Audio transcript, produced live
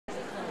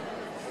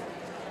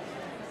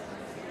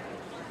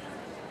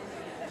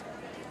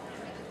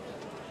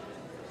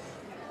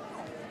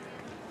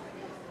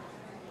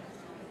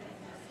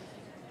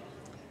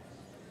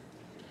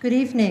Good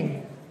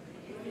evening.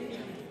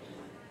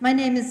 My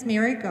name is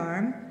Mary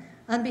Garm.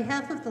 On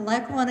behalf of the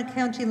Lackawanna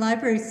County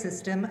Library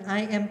System,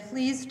 I am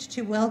pleased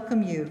to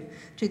welcome you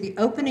to the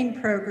opening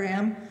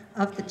program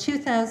of the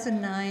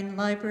 2009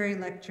 Library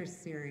Lecture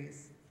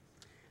Series.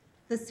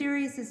 The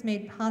series is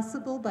made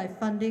possible by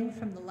funding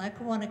from the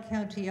Lackawanna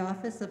County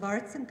Office of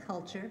Arts and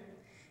Culture,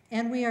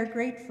 and we are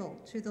grateful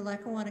to the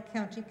Lackawanna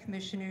County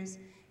Commissioners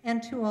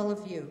and to all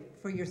of you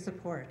for your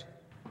support.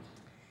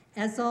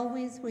 As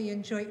always, we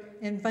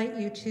invite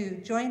you to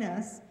join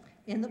us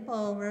in the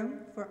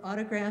ballroom for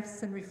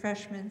autographs and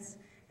refreshments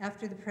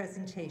after the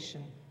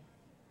presentation.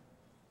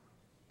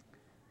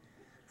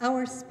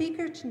 Our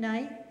speaker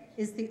tonight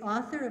is the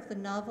author of the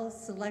novel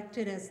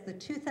selected as the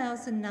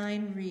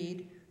 2009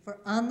 read for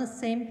On the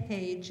Same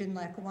Page in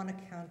Lackawanna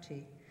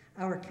County,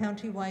 our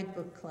county-wide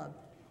book club.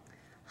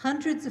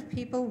 Hundreds of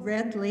people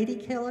read Lady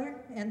Killer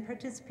and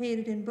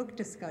participated in book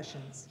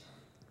discussions.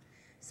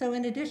 So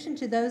in addition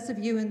to those of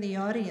you in the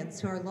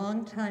audience who are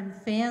longtime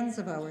fans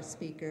of our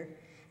speaker,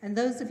 and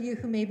those of you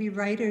who may be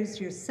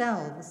writers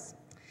yourselves,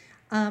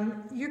 I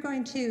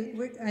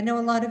know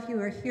a lot of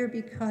you are here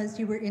because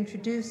you were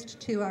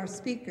introduced to our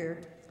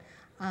speaker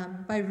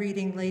by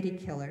reading Lady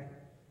Killer.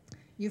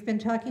 You've been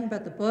talking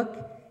about the book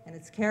and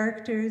its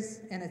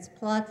characters and its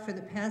plot for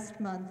the past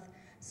month,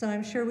 so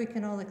I'm sure we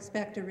can all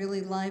expect a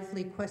really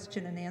lively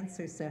question and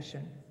answer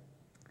session.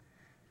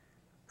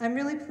 I'm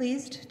really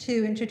pleased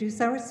to introduce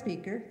our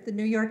speaker, the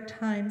New York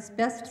Times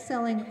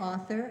best-selling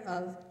author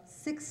of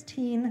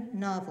 16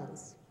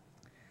 novels.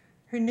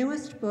 Her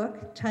newest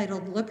book,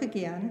 titled Look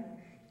Again,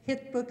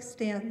 hit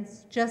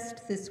bookstands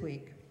just this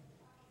week.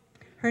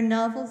 Her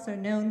novels are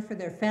known for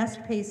their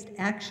fast-paced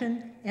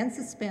action and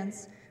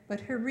suspense,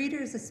 but her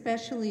readers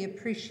especially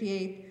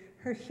appreciate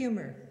her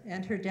humor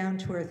and her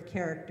down-to-earth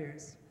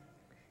characters.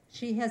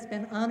 She has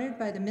been honored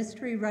by the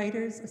Mystery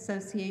Writers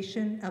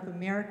Association of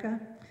America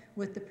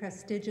with the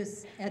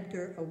prestigious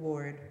Edgar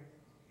Award.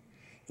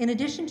 In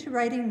addition to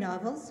writing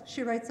novels,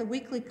 she writes a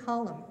weekly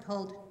column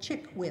called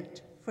Chick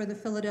Wit for the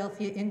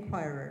Philadelphia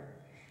Inquirer,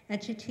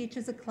 and she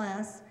teaches a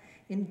class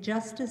in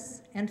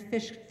justice and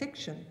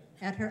fiction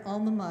at her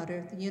alma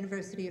mater, the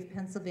University of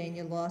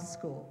Pennsylvania Law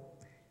School.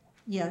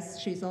 Yes,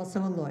 she's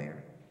also a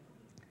lawyer.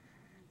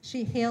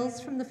 She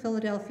hails from the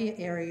Philadelphia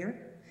area.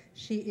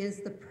 She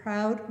is the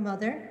proud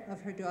mother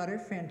of her daughter,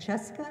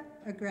 Francesca,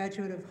 a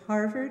graduate of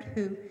Harvard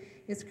who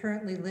is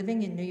currently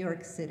living in New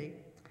York City.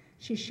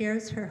 She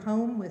shares her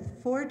home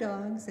with 4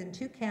 dogs and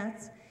 2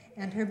 cats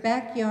and her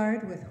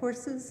backyard with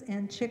horses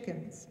and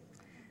chickens.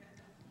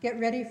 Get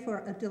ready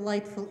for a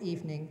delightful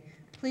evening.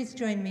 Please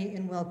join me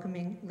in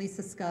welcoming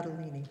Lisa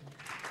Scottoline.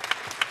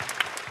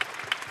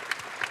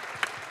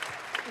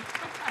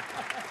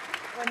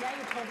 Well, now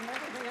you told them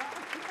everything else.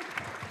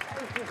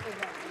 Thank you for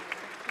that.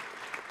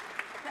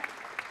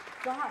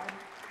 God,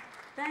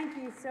 thank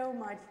you so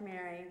much,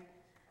 Mary.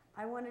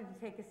 I wanted to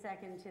take a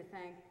second to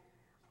thank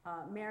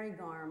Mary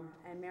Garm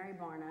and Mary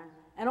Barna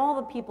and all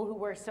the people who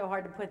worked so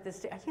hard to put this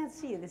together. I can't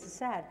see you, this is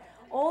sad.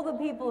 All the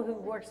people who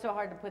worked so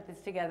hard to put this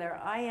together.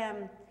 I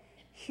am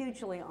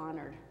hugely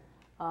honored.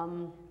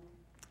 You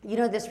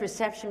know, this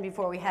reception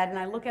before we had, and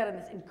I look out at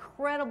this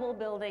incredible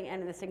building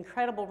and this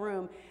incredible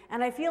room,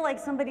 and I feel like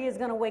somebody is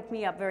going to wake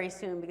me up very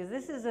soon, because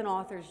this is an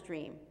author's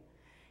dream,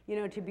 you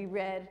know, to be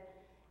read,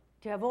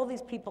 to have all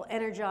these people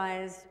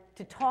energized,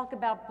 to talk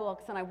about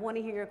books, and I want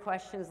to hear your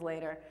questions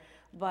later.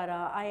 But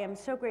I am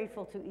so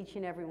grateful to each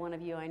and every one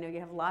of you. I know you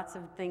have lots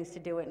of things to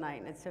do at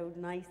night, and it's so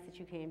nice that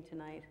you came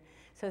tonight.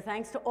 So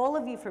thanks to all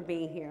of you for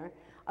being here.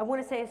 I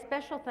want to say a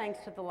special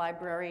thanks to the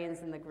librarians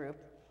in the group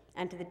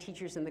and to the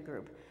teachers in the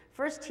group.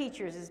 First,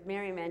 teachers, as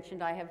Mary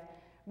mentioned, I have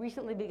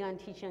recently begun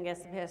teaching, I guess,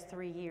 the past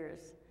 3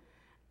 years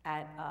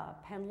at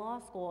Penn Law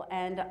School,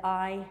 and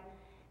I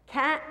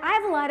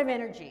have a lot of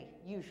energy,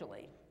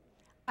 usually.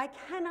 I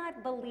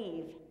cannot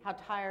believe how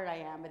tired I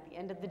am at the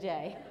end of the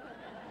day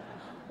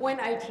when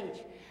I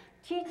teach.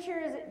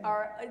 Teachers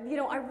are, you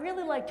know, I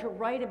really like to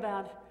write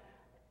about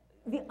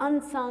the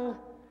unsung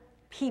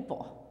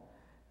people,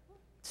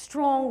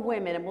 strong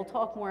women, and we'll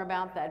talk more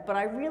about that, but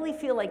I really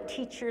feel like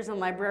teachers and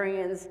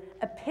librarians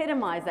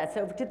epitomize that.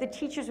 So to the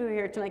teachers who are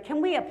here tonight,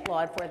 can we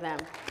applaud for them?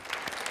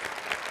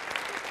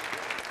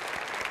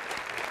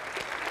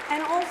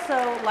 And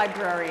also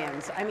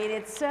librarians. I mean,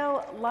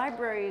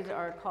 libraries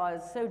are a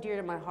cause so dear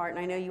to my heart, and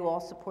I know you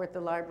all support the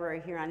library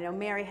here. I know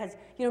Mary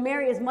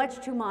is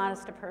much too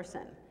modest a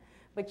person,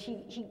 but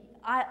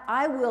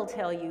I will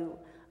tell you,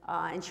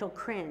 and she'll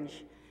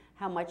cringe,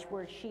 how much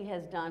work she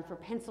has done for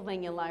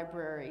Pennsylvania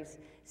libraries,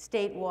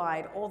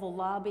 statewide, all the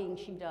lobbying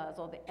she does,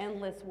 all the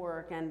endless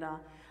work, and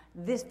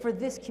for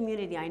this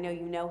community, I know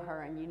you know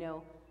her, and you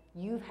know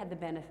you've had the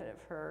benefit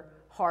of her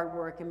hard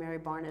work, and Mary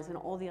Barnes and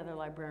all the other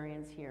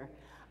librarians here.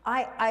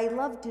 I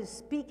love to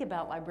speak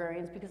about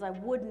librarians because I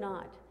would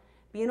not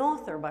be an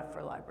author but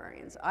for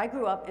librarians. I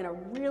grew up in a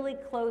really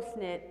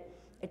close-knit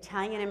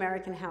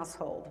Italian-American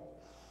household.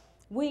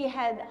 We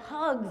had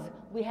hugs,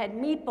 we had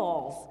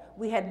meatballs,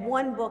 we had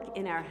one book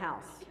in our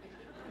house.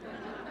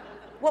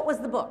 What was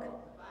the book?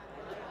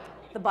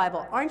 The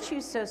Bible. Aren't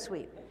you so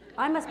sweet?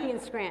 I must be in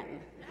Scranton,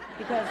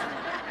 because,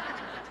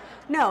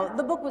 no,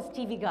 the book was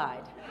TV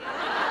Guide.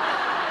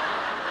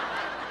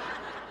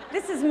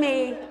 This is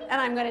me,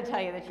 and I'm going to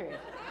tell you the truth.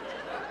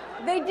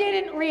 They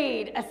didn't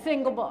read a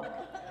single book.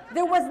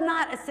 There was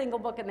not a single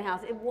book in the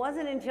house. It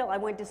wasn't until I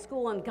went to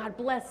school, and God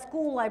bless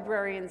school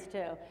librarians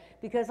too,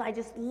 because I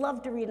just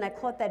loved to read, and I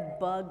caught that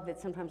bug that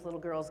sometimes little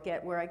girls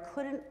get where I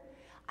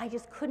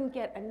just couldn't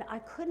get, and I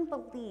couldn't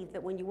believe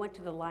that when you went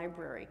to the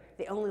library,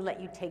 they only let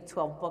you take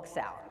 12 books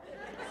out.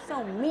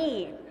 So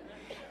mean.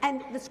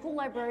 And the school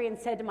librarian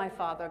said to my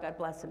father, God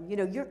bless him, you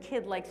know, your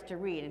kid likes to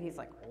read. And he's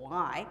like,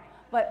 why?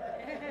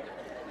 But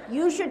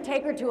you should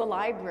take her to a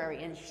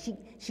library. And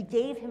she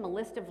gave him a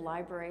list of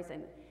libraries,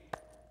 and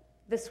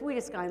the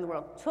sweetest guy in the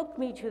world took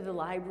me to the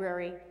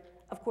library.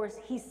 Of course,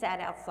 he sat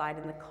outside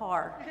in the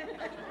car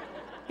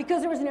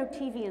because there was no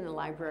TV in the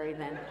library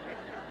then.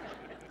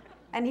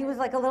 And he was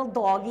like a little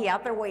doggy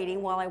out there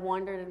waiting while I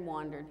wandered and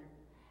wandered.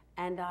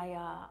 And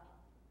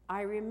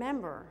I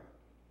remember,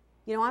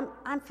 you know,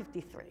 I'm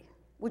 53,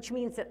 which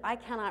means that I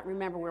cannot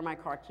remember where my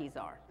car keys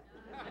are.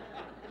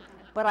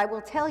 But I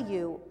will tell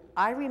you,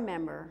 I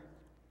remember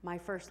my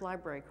first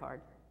library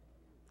card.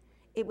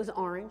 It was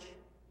orange.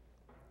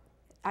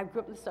 I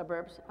grew up in the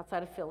suburbs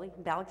outside of Philly.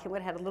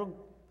 Ballackinwood had a little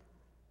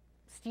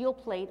steel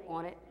plate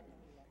on it,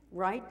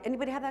 right?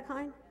 Anybody have that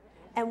kind?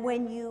 And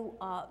when you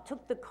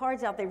took the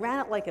cards out, they ran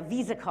it like a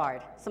Visa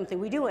card, something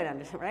we do it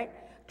under, right?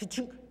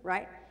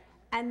 Right?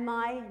 And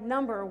my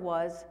number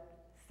was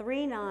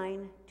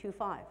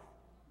 3925.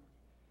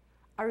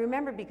 I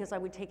remember because I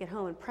would take it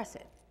home and press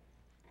it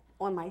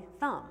on my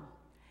thumb.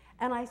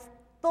 And I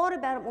thought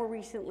about it more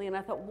recently, and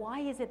I thought, why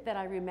is it that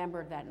I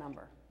remembered that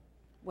number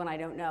when I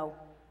don't know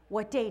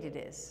what date it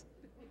is?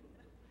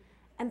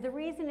 And the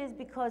reason is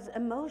because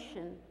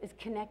emotion is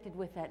connected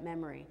with that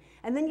memory.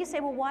 And then you say,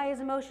 well, why is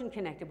emotion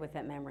connected with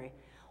that memory?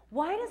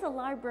 Why does a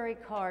library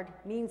card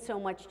mean so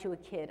much to a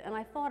kid? And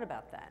I thought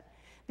about that.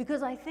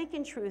 Because I think,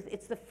 in truth,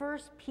 it's the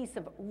first piece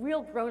of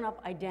real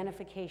grown-up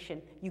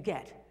identification you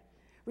get.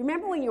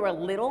 Remember when you were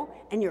little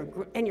and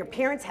your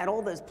parents had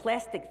all those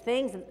plastic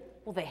things? And,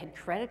 well, they had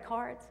credit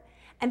cards,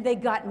 and they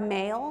got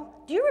mail.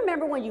 Do you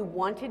remember when you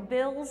wanted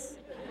bills?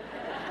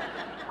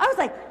 I was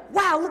like,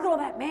 wow, look at all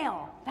that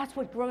mail. That's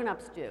what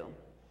grown-ups do.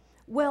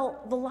 Well,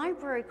 the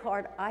library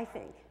card, I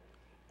think,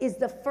 is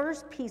the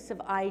first piece of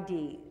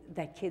ID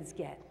that kids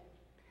get.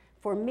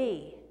 For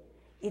me,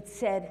 it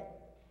said,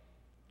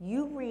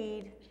 you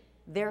read,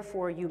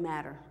 therefore you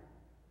matter.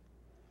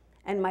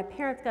 And my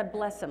parents, God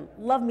bless them,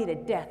 loved me to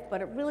death,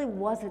 but it really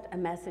wasn't a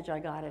message I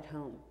got at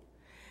home.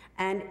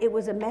 And it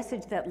was a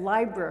message that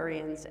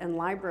librarians and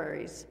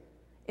libraries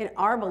in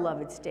our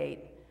beloved state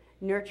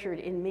nurtured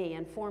in me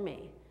and for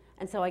me.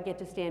 And so I get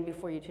to stand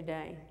before you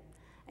today,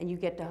 and you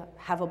get to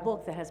have a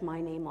book that has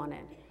my name on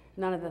it.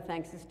 None of the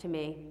thanks is to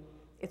me.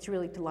 It's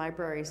really to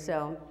libraries,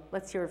 so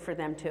let's hear it for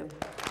them too.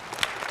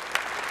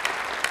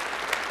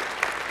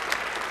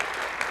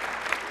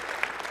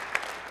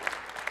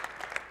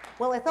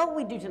 Well, I thought what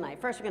we'd do tonight,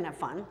 first we're gonna have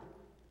fun.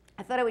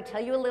 I thought I would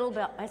tell you a little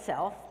about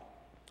myself,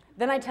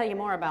 then I'd tell you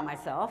more about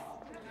myself,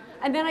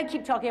 and then I'd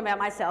keep talking about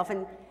myself,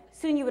 and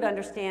soon you would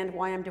understand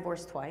why I'm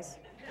divorced twice.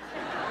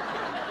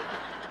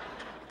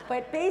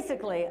 But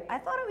basically, I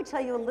thought I would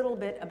tell you a little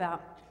bit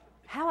about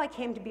how I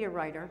came to be a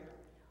writer,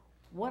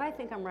 what I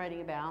think I'm writing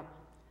about,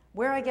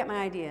 where I get my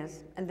ideas,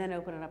 and then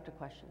open it up to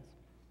questions.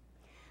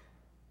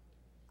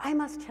 I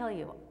must tell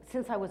you,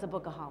 since I was a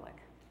bookaholic,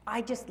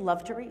 I just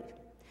love to read.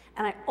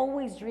 And I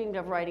always dreamed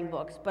of writing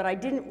books, but I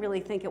didn't really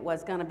think it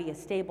was gonna be a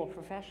stable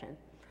profession.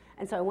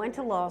 And so I went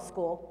to law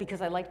school because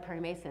I liked Perry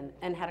Mason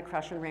and had a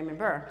crush on Raymond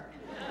Burr.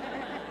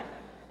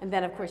 And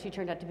then, of course, he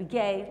turned out to be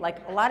gay,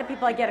 like a lot of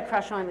people I get a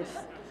crush on, which is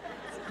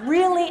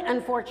really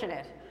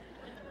unfortunate.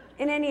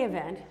 In any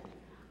event,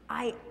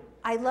 I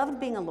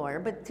loved being a lawyer,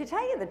 but to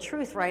tell you the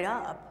truth right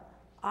up,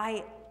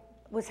 I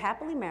was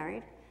happily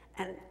married,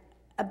 and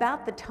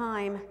about the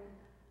time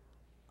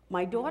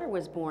my daughter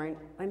was born,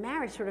 my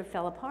marriage sort of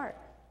fell apart.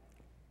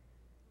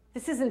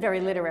 This isn't very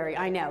literary,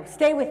 I know.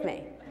 Stay with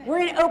me. We're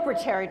in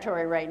Oprah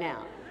territory right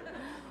now.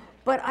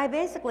 But I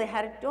basically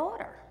had a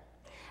daughter,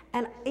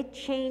 and it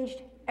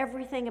changed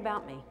everything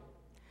about me.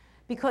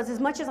 Because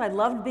as much as I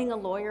loved being a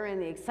lawyer and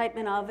the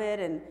excitement of it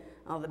and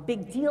the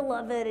big deal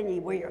of it, and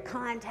you wear your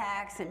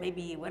contacts and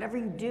maybe whatever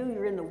you do,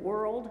 you're in the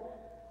world,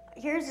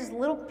 here's this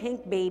little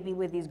pink baby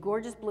with these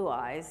gorgeous blue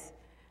eyes.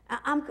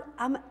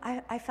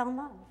 I fell in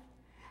love.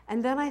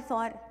 And then I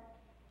thought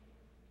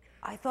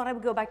I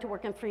would go back to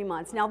work in 3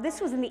 months. Now, this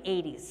was in the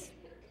 80s.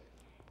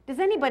 Does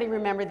anybody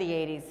remember the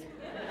 80s?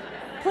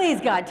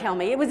 Please, God, tell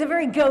me. It was a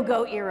very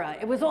go-go era.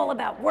 It was all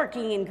about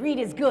working and greed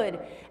is good.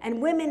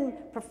 And women,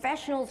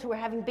 professionals who were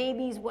having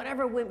babies,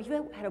 whatever, women,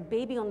 you had a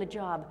baby on the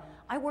job.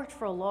 I worked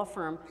for a law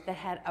firm that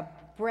had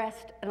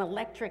an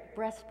electric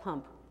breast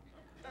pump.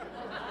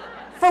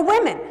 For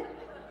women.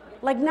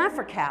 Like, not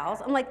for cows.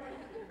 I'm like,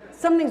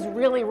 something's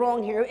really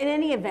wrong here. In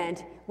any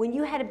event, when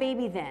you had a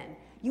baby then,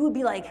 you would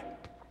be like,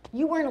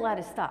 you weren't allowed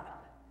to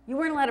stop. You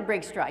weren't allowed to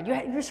break stride.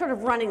 You're sort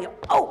of running,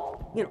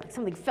 oh, you know,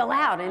 something fell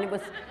out, and it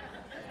was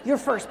your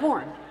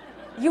firstborn.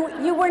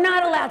 You were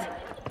not allowed to.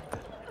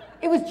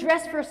 It was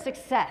Dress for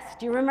Success.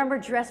 Do you remember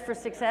Dress for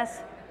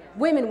Success?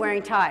 Women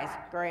wearing ties.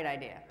 Great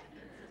idea.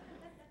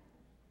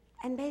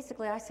 And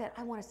basically, I said,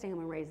 I want to stay home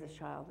and raise this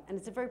child. And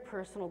it's a very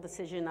personal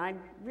decision.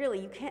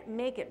 You can't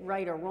make it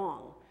right or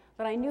wrong.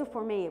 But I knew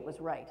for me it was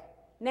right.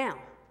 Now,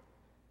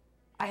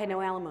 I had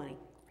no alimony.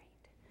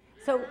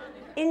 Great. So,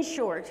 in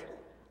short,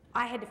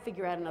 I had to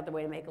figure out another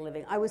way to make a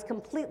living. I was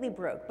completely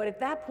broke. But at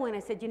that point, I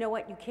said, you know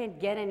what? You can't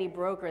get any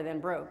broker than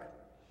broke.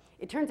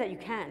 It turns out you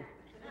can.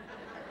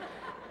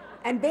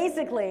 And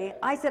basically,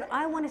 I said,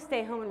 I want to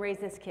stay home and raise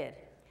this kid.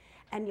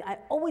 And I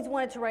always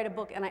wanted to write a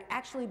book, and I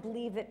actually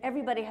believe that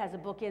everybody has a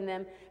book in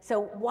them.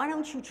 So why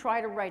don't you try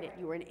to write it?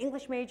 You were an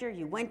English major,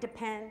 you went to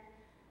Penn,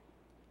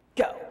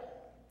 go.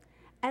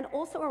 And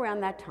also around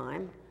that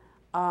time,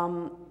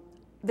 I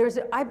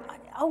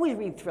always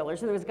read thrillers,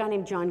 and there was a guy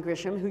named John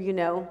Grisham, who you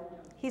know,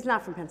 he's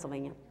not from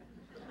Pennsylvania.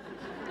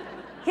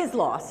 His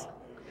loss.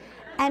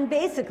 And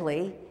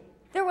basically,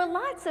 there were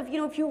lots of,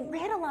 if you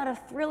read a lot of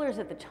thrillers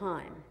at the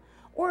time,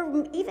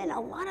 or even a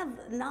lot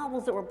of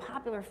novels that were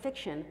popular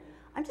fiction,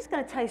 I'm just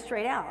going to tell you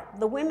straight out,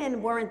 the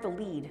women weren't the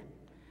lead.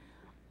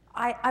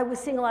 I was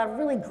seeing a lot of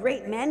really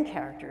great men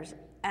characters,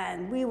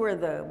 and we were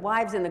the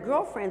wives and the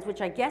girlfriends,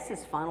 which I guess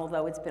is fun,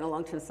 although it's been a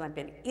long time since I've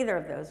been either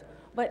of those.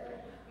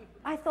 But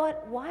I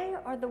thought, why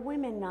are the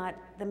women not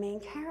the main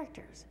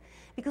characters?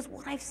 Because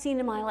what I've seen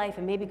in my life,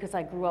 and maybe because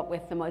I grew up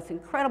with the most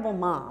incredible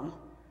mom,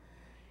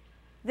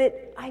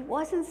 that I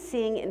wasn't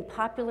seeing in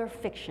popular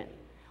fiction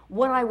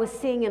what I was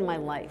seeing in my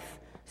life.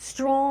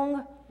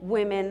 Strong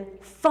women,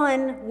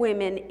 fun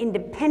women,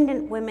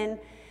 independent women.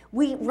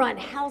 We run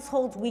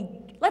households.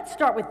 Let's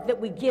start with that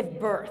we give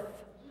birth.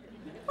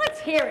 Let's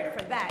hear it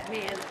for that,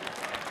 man.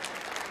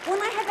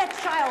 When I had that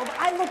child,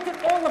 I looked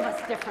at all of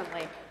us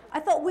differently. I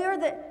thought we're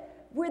the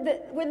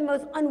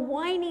most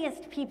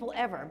unwhiniest people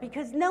ever,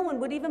 because no one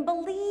would even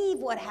believe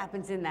what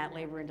happens in that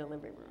labor and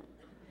delivery room.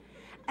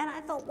 And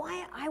I thought,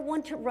 why I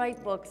want to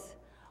write books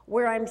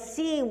where I'm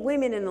seeing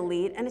women in the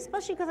lead, and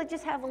especially because I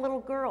just have a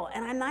little girl,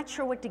 and I'm not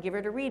sure what to give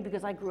her to read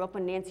because I grew up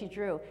on Nancy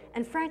Drew.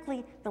 And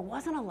frankly, there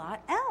wasn't a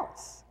lot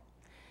else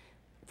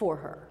for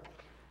her.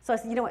 So I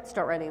said, you know what,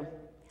 start writing them.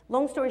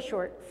 Long story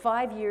short,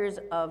 5 years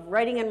of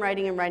writing and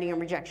writing and writing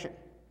and rejection.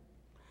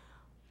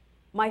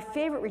 My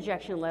favorite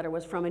rejection letter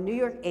was from a New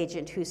York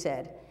agent who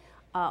said,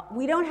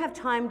 we don't have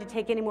time to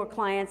take any more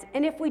clients,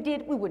 and if we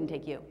did, we wouldn't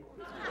take you.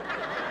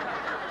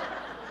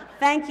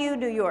 Thank you,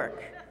 New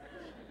York.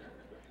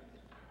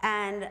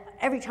 And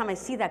every time I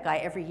see that guy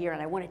every year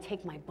and I want to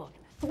take my book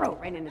and throw it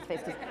right in his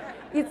face, because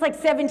it's like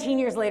 17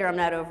 years later, I'm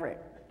not over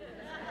it.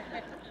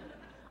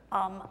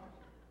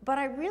 But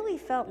I really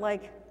felt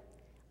like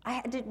I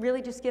had to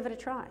really just give it a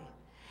try.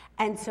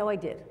 And so I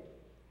did.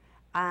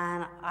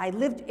 And I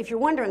lived, if you're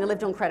wondering, I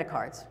lived on credit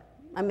cards.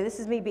 I mean,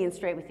 this is me being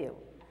straight with you.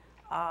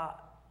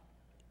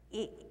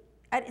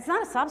 It's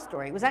not a sob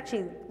story. It was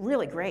actually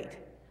really great.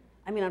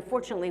 I mean,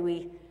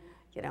 unfortunately,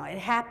 it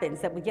happens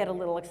that we get a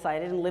little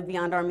excited and live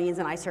beyond our means,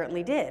 and I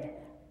certainly did.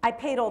 I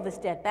paid all this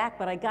debt back,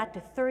 but I got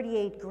to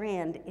 38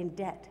 grand in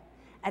debt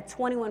at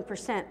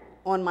 21%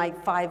 on my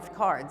 5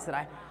 cards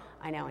that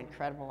I know,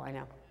 incredible, I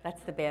know.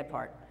 That's the bad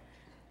part.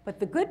 But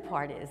the good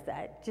part is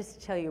that, just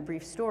to tell you a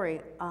brief story,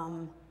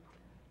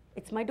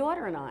 it's my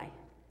daughter and I,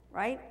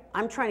 right?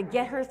 I'm trying to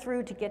get her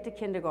through to get to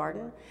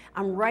kindergarten.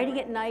 I'm writing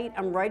at night.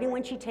 I'm writing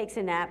when she takes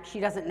a nap. She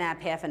doesn't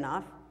nap half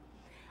enough.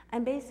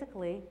 And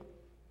basically,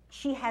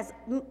 she has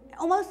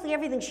mostly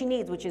everything she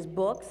needs, which is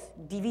books,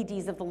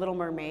 DVDs of The Little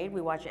Mermaid,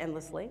 we watch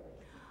endlessly.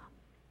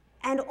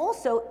 And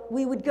also,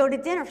 we would go to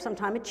dinner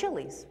sometime at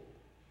Chili's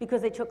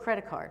because they took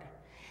credit card.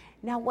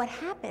 Now, what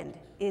happened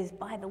is,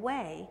 by the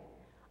way,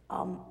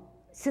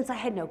 since I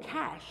had no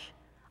cash,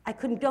 I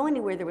couldn't go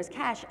anywhere there was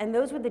cash, and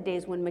those were the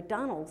days when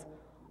McDonald's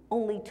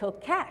only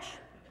took cash.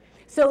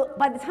 So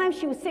by the time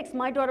she was 6,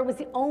 my daughter was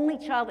the only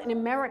child in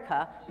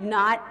America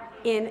not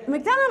in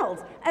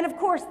McDonald's. And of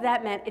course,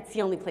 that meant it's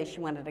the only place she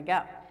wanted to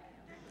go.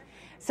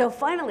 So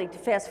finally, to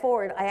fast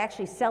forward, I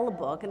actually sell a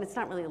book, and it's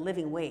not really a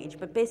living wage,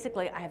 but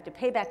basically I have to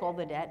pay back all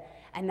the debt,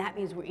 and that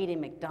means we're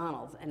eating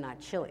McDonald's and not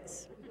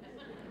Chili's.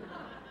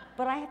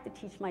 But I have to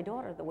teach my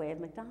daughter the way of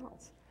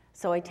McDonald's.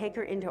 So I take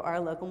her into our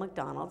local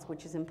McDonald's,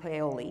 which is in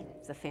Paoli.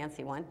 It's a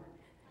fancy one.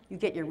 You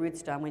get your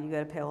roots done when you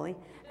go to Paoli.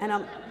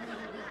 And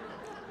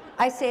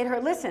I say to her,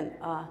 listen,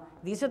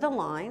 these are the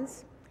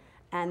lines,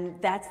 and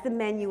that's the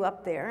menu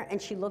up there.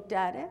 And she looked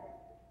at it,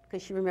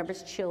 because she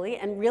remembers chili,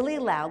 and really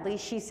loudly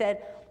she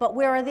said, but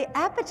where are the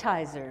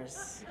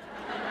appetizers?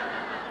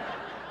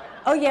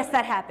 Oh yes,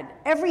 that happened.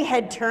 Every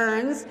head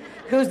turns.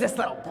 Who's this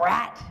little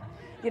brat?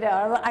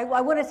 I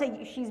want to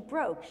say she's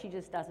broke, she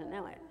just doesn't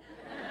know it.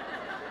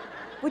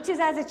 Which is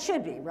as it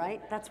should be,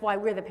 right? That's why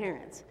we're the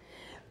parents.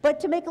 But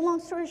to make a long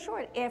story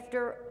short,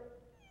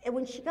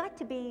 when she got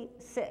to be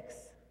 6,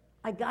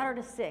 I got her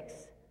to 6.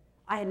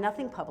 I had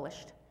nothing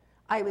published.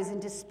 I was in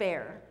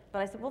despair. But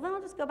I said, well, then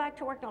I'll just go back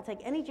to work and I'll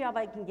take any job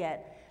I can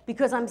get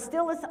because I'm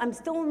still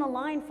in the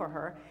line for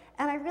her.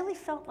 And I really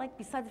felt like,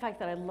 besides the fact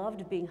that I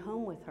loved being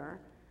home with her,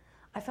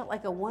 I felt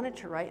like I wanted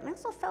to write, and I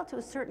also felt to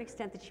a certain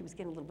extent that she was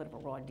getting a little bit of a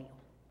raw deal.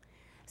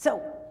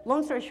 So,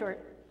 long story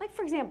short, like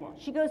for example,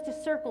 she goes to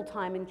circle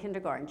time in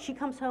kindergarten. She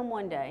comes home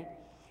one day,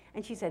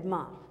 and she said,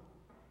 "Mom,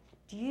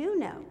 do you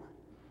know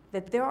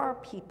that there are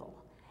people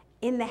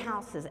in the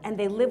houses, and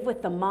they live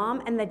with the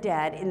mom and the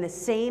dad in the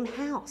same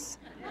house?"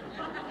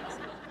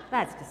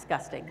 That's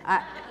disgusting.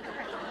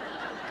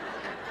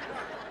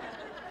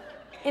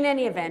 In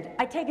any event,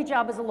 I take a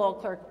job as a law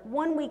clerk.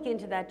 1 week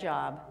into that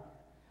job,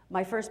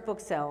 my first book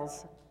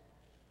sells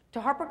to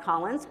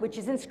HarperCollins, which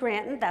is in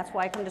Scranton. That's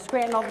why I come to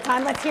Scranton all the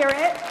time. Let's hear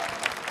it.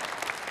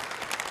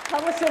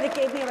 Publisher that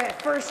gave me my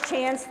first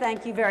chance,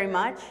 thank you very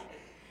much.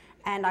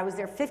 And I was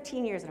there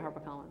 15 years at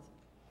HarperCollins.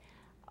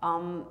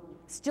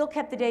 Still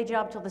kept the day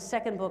job till the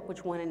second book,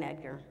 which won an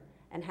Edgar.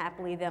 And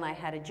happily then I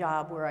had a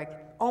job where I could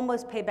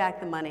almost pay back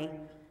the money.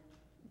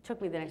 It took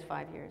me the next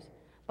 5 years,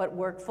 but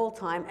worked full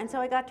time. And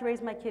so I got to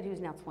raise my kid who's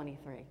now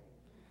 23.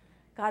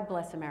 God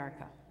bless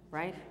America,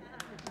 right?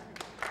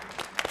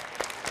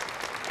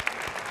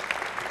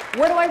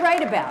 What do I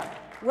write about?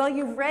 Well,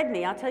 you've read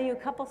me. I'll tell you a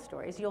couple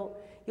stories. You'll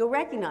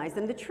recognize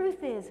them. The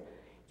truth is,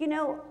 you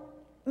know,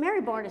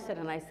 Mary Barna said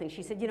a nice thing.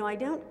 She said, you know, I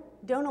don't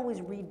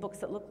always read books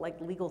that look like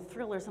legal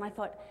thrillers. And I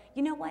thought,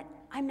 you know what?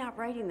 I'm not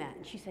writing that.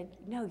 And she said,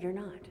 no, you're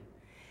not.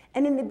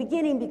 And in the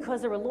beginning,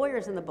 because there were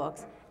lawyers in the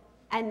books,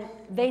 and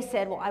they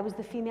said, well, I was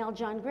the female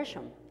John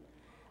Grisham.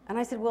 And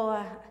I said,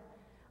 well,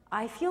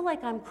 I feel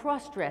like I'm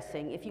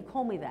cross-dressing if you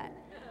call me that.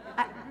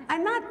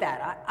 I'm not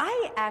that.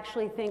 I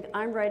actually think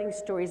I'm writing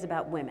stories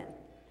about women.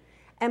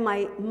 And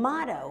my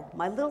motto,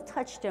 my little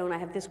touchstone, I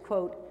have this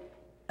quote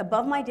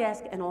above my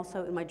desk and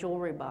also in my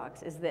jewelry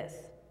box, is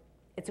this.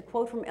 It's a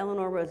quote from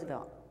Eleanor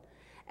Roosevelt.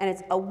 And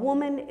it's, "A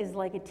woman is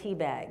like a tea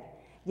bag.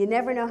 You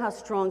never know how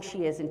strong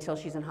she is until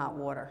she's in hot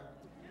water."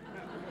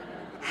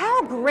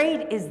 How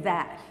great is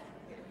that?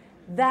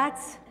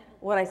 That's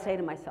what I say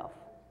to myself.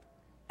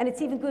 And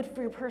it's even good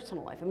for your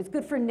personal life. I mean, it's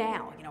good for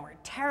now. You know, we're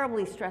at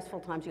terribly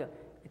stressful times. You go,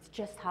 it's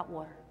just hot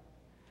water.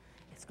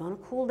 It's going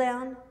to cool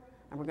down,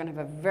 and we're going to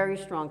have a very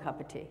strong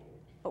cup of tea.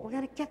 But we're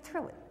going to get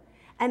through it.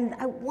 And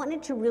I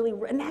wanted to really,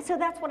 so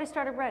that's what I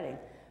started writing.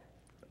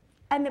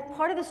 And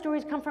part of the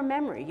stories come from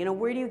memory. You know,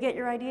 where do you get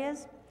your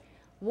ideas?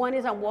 One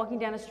is I'm walking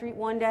down the street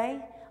one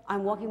day.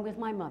 I'm walking with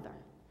my mother.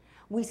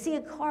 We see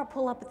a car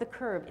pull up at the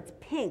curb. It's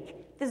pink.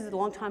 This is a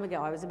long time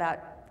ago. I was about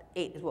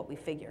 8 is what we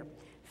figure.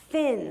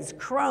 Fins,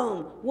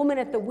 chrome, woman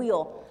at the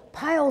wheel,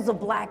 piles of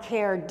black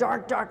hair,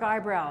 dark, dark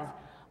eyebrows.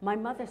 My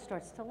mother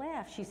starts to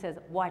laugh. She says,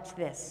 "Watch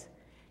this."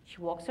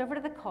 She walks over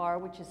to the car,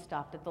 which is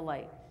stopped at the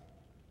light.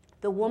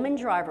 The woman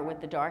driver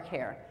with the dark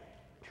hair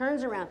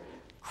turns around,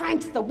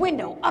 cranks the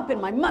window up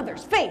in my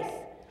mother's face.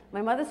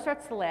 My mother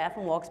starts to laugh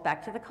and walks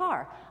back to the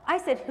car. I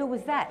said, "Who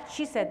was that?"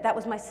 She said, "That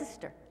was my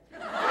sister."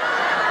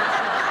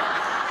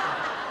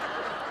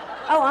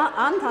 Oh,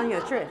 I'm telling you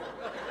the truth.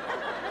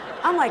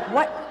 I'm like,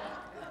 what?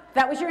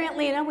 That was your Aunt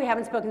Lena? We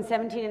haven't spoken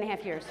 17 and a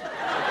half years.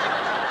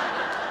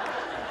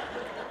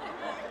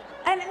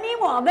 And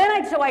meanwhile,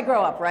 so I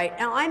grow up, right?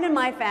 Now I'm in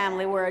my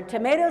family where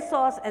tomato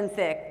sauce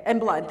and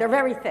blood, they're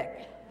very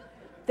thick.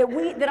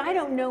 That I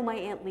don't know my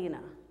Aunt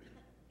Lena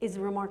is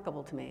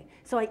remarkable to me.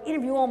 So I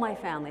interview all my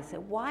family. I say,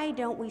 why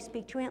don't we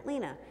speak to Aunt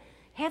Lena?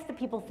 Half the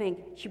people think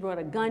she brought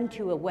a gun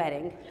to a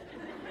wedding.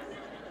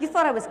 You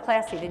thought I was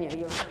classy, didn't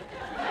you?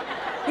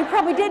 You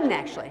probably didn't,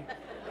 actually.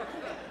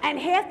 And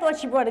half thought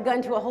she brought a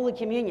gun to a Holy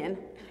Communion.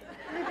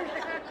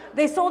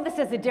 They sold this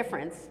as a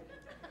difference.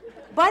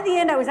 By the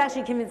end, I was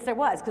actually convinced there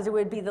was, because it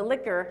would be the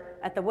liquor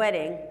at the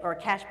wedding, or a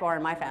cash bar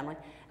in my family.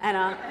 And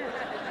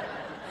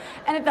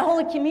at the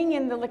Holy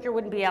Communion, the liquor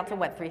wouldn't be out till,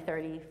 what,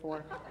 3:30,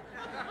 4?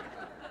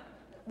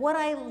 What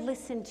I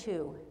listened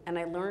to, and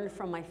I learned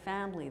from my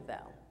family,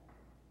 though,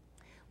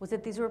 was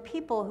that these were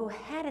people who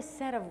had a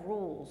set of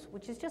rules,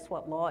 which is just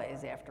what law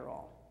is, after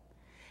all.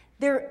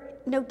 They're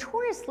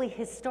notoriously,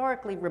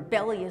 historically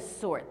rebellious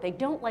sort. They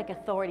don't like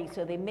authority,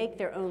 so they make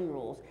their own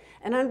rules.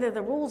 And under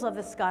the rules of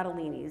the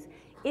Scottolines,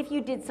 if you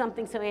did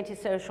something so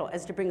antisocial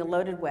as to bring a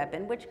loaded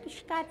weapon, which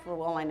God, for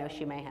all I know,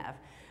 she may have,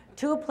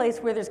 to a place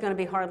where there's going to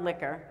be hard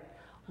liquor,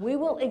 we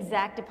will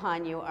exact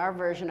upon you our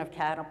version of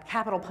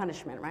capital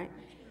punishment, right?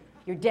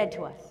 You're dead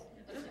to us.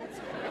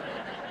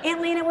 Aunt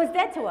Lena was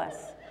dead to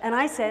us. And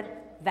I said,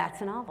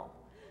 that's a novel.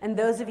 And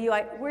those of you,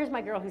 where's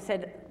my girl who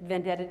said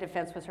Vendetta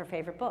Defense was her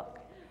favorite book?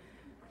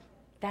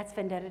 That's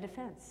Vendetta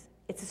Defense.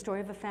 It's a story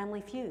of a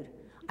family feud.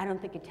 I don't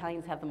think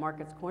Italians have the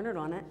markets cornered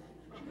on it.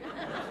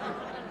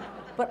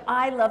 But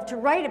I love to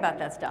write about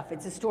that stuff.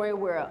 It's a story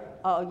where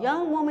a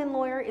young woman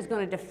lawyer is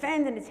going to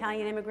defend an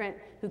Italian immigrant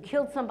who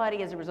killed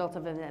somebody as a result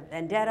of a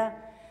vendetta.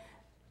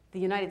 The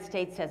United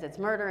States says it's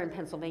murder, and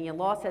Pennsylvania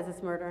law says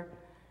it's murder.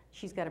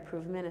 She's got to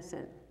prove him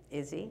innocent.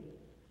 Is he?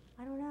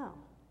 I don't know.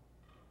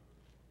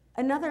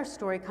 Another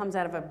story comes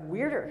out of a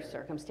weirder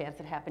circumstance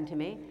that happened to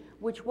me,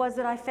 which was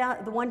that I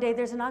found the one day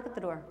there's a knock at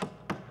the door.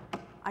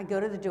 I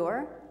go to the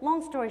door.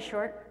 Long story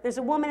short, there's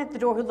a woman at the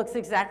door who looks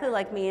exactly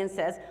like me and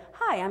says,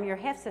 "Hi, I'm your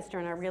half-sister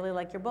and I really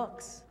like your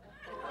books."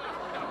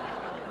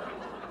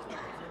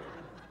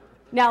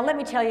 Now, let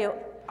me tell you,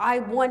 I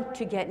want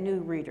to get new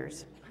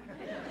readers.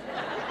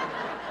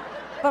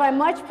 But I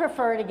much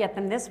prefer to get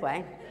them this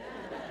way.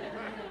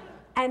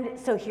 And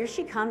so here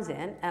she comes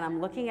in, and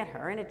I'm looking at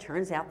her, and it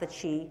turns out that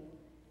she,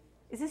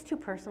 is this too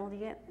personal to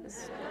get?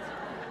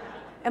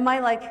 Am I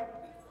like,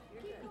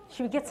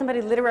 should we get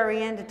somebody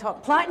literary in to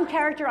talk? Plot and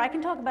character, I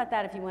can talk about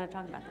that if you want to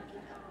talk about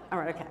that. All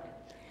right, okay.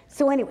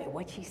 So anyway,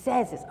 what she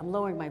says is, I'm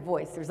lowering my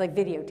voice, there's like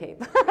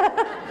videotape.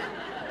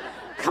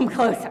 Come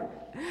closer.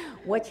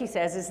 What she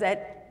says is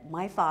that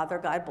my father,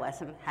 God bless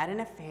him, had an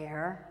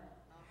affair.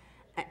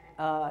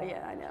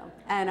 Yeah, I know.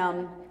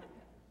 And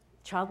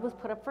child was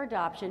put up for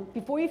adoption.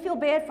 Before you feel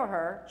bad for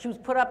her, she was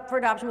put up for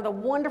adoption with a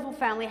wonderful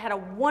family, had a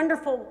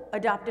wonderful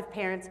adoptive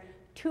parents,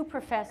 2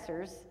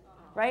 professors,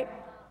 right?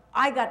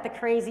 I got the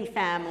crazy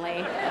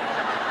family,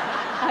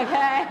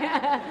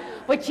 okay?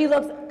 But she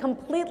looks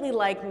completely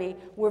like me.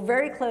 We're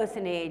very close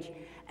in age.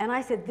 And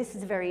I said, this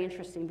is very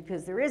interesting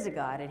because there is a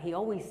God, and he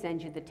always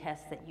sends you the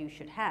tests that you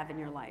should have in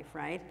your life,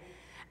 right?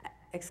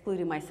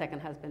 Excluding my second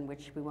husband,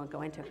 which we won't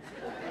go into.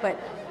 But,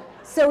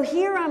 so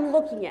here I'm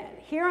looking at,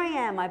 here I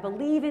am, I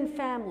believe in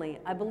family,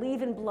 I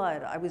believe in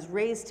blood, I was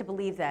raised to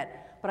believe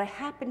that, but I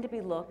happen to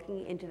be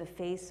looking into the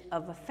face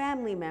of a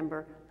family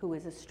member who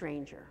is a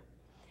stranger.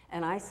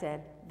 And I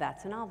said,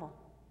 that's a novel.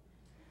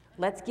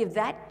 Let's give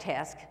that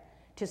task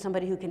to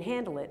somebody who can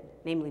handle it,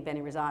 namely Benny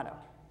Rosado.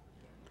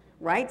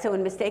 Right? So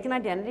in Mistaken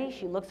Identity,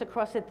 she looks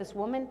across at this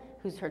woman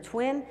who's her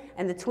twin,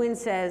 and the twin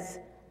says,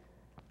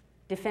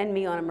 defend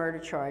me on a murder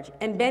charge.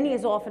 And Benny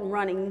is off and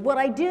running. What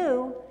I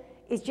do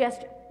is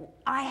just,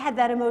 I had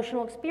that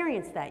emotional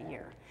experience that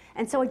year.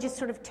 And so I just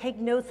sort of take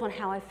notes on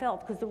how I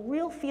felt, because the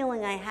real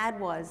feeling I had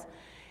was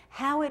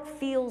how it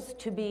feels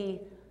to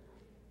be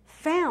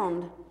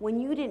found when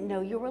you didn't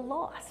know you were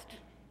lost.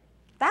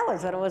 That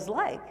was what it was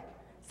like.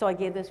 So I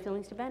gave those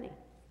feelings to Benny.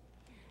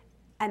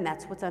 And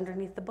that's what's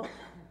underneath the book.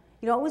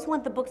 You know, I always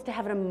want the books to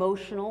have an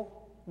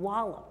emotional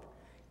wallop.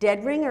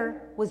 Dead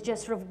Ringer was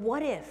just sort of,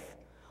 what if?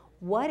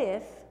 What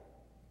if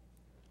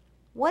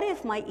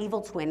my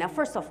evil twin, now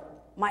first off,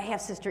 my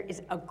half-sister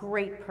is a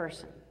great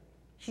person.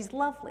 She's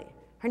lovely.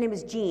 Her name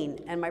is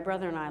Jean, and my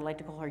brother and I like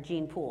to call her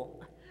Jean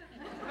Poole.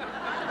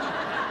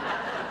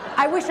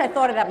 I wish I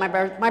thought of that,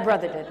 my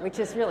brother did, which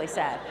is really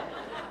sad.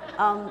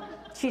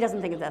 She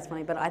doesn't think that's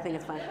funny, but I think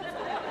it's funny.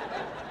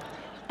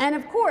 And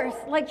of course,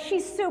 like,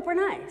 she's super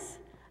nice.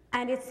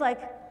 And it's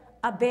like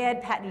a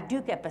bad Patty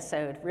Duke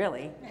episode,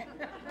 really.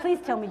 Please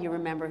tell me you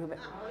remember who.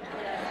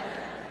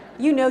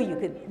 You know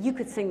you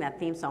could sing that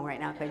theme song right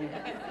now, couldn't you?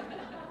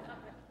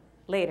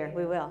 Later,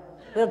 we will.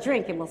 We'll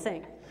drink and we'll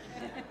sing.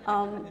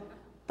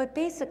 But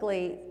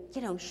basically,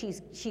 you know,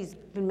 she's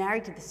been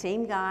married to the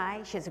same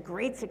guy. She has a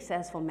great,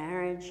 successful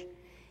marriage.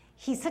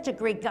 He's such a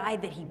great guy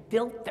that he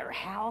built their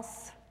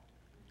house.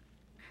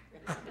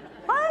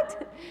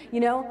 What?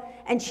 You know,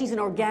 and she's an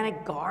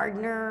organic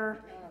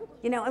gardener.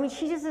 You know, I mean,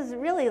 she just is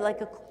really like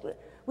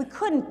we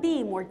couldn't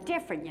be more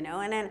different, you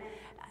know.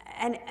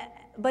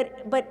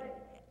 But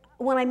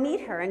when I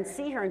meet her and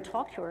see her and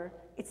talk to her,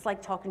 it's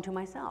like talking to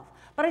myself.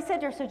 But I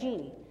said to her, so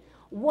Jeannie,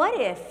 what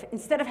if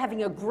instead of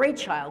having a great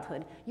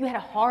childhood, you had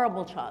a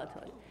horrible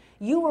childhood?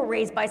 You were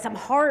raised by some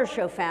horror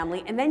show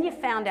family, and then you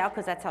found out,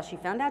 because that's how she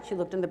found out, she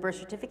looked in the birth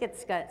certificate,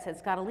 it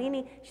said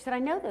Scottoline. She said, I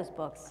know those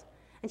books.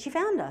 And she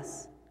found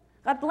us.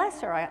 God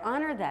bless her, I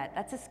honor that.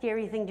 That's a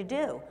scary thing to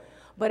do.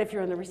 But if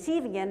you're on the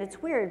receiving end,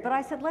 it's weird. But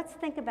I said, let's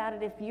think about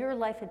it if your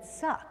life had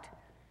sucked.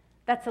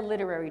 That's a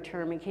literary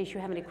term in case you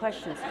have any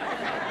questions.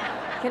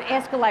 You can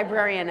ask a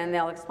librarian and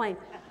they'll explain.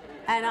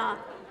 And,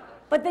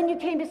 but then you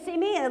came to see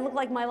me and it looked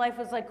like my life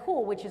was like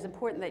cool, which is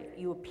important that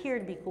you appear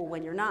to be cool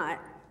when you're not,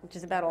 which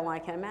is about all I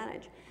can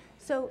manage.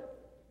 So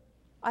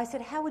I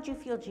said, how would you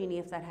feel, Jeannie,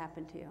 if that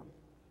happened to you?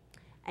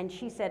 And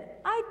she said,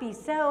 I'd be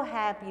so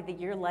happy that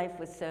your life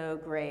was so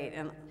great.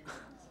 And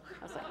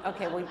I was like,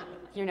 okay, well,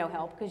 you're no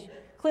help, because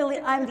clearly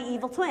I'm the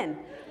evil twin.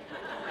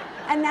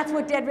 And that's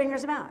what Dead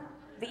Ringer's about.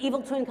 The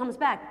evil twin comes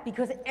back,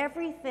 because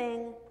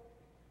everything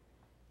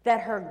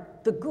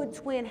that the good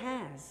twin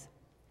has,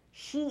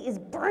 she is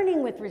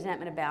burning with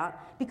resentment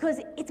about,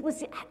 because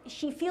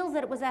she feels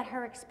that it was at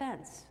her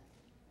expense.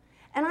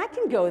 And I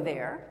can go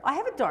there. I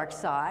have a dark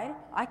side.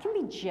 I can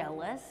be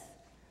jealous.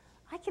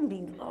 I can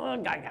be,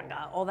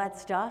 all that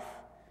stuff.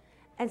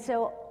 And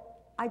so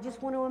I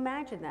just want to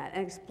imagine that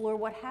and explore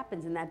what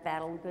happens in that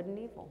battle of good and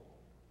evil.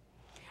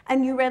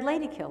 And you read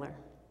Lady Killer.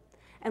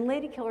 And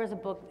Lady Killer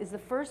is the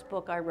first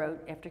book I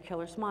wrote after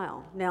Killer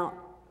Smile. Now,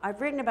 I've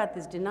written about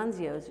this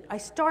D'Annunzio's. I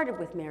started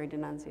with Mary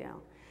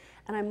D'Annunzio.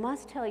 And I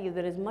must tell you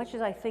that as much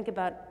as I think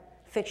about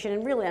fiction,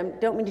 and really I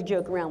don't mean to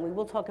joke around, we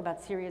will talk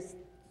about serious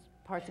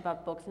parts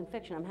about books and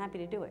fiction. I'm happy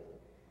to do it.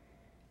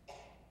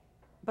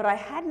 But I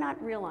had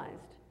not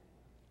realized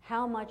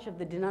how much of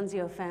the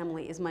D'Annunzio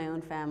family is my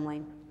own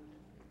family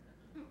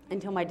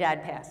until my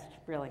dad passed,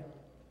 really.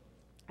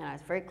 And I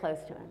was very close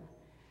to him.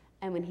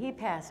 And when he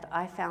passed,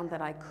 I found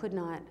that I could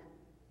not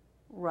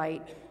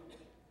write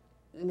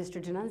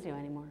Mr. D'Annunzio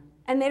anymore.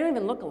 And they don't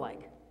even look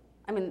alike.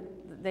 I mean,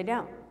 they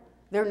don't.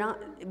 They're not,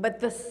 but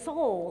the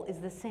soul is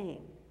the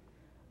same.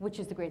 which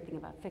is the great thing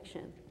about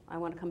fiction. I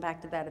want to come back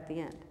to that at the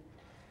end.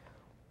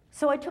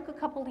 So I took a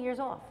couple of years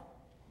off,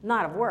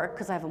 not of work,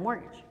 because I have a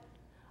mortgage.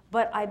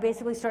 But I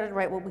basically started to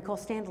write what we call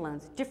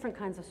standalones, different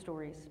kinds of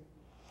stories.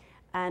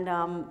 And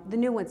the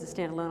new one's a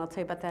standalone, I'll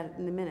tell you about that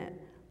in a minute.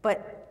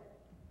 But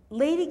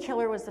Lady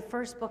Killer was the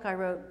first book I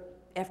wrote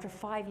after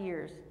 5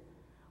 years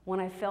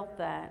when I felt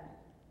that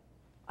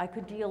I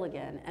could deal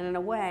again. And in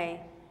a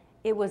way,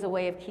 it was a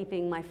way of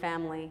keeping my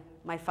family,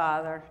 my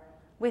father,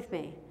 with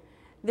me.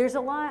 There's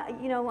a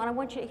lot, you know, and I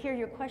want you to hear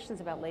your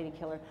questions about Lady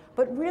Killer,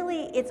 but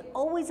really it's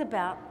always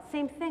about,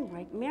 same thing,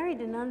 right? Mary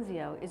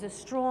D'Annunzio is a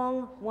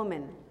strong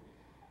woman.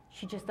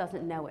 She just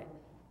doesn't know it.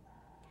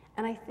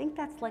 And I think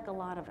that's like a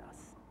lot of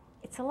us.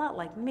 It's a lot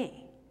like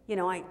me. You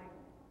know,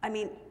 I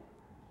mean,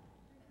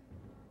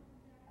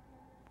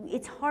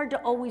 it's hard to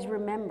always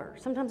remember.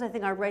 Sometimes I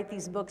think I write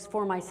these books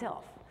for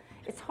myself.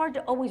 It's hard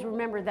to always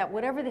remember that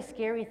whatever the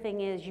scary thing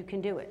is, you can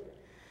do it.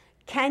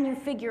 Can you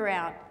figure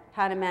out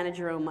how to manage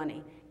your own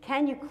money?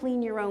 Can you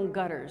clean your own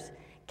gutters?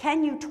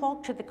 Can you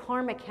talk to the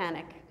car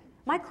mechanic?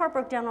 My car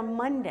broke down on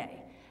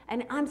Monday,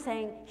 and I'm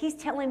saying, he's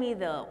telling me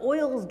the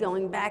oil's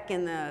going back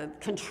in the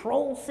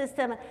control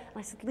system. And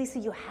I said, Lisa,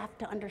 you have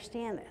to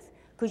understand this,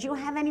 because you don't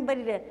have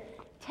anybody to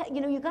tell,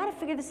 you know, you gotta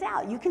figure this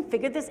out. You can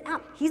figure this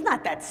out. He's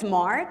not that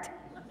smart.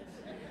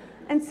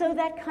 And so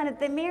that kind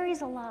of,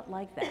 Mary's a lot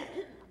like that.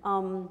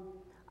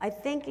 I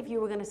think if you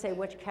were gonna say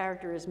which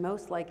character is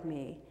most like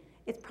me,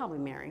 it's probably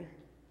Mary.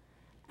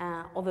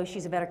 Although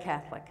she's a better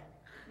Catholic.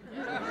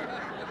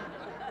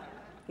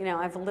 You know,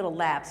 I've a little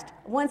lapsed.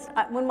 Once,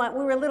 when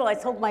we were little, I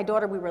told my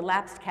daughter we were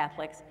lapsed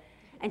Catholics,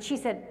 and she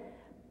said,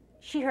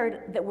 she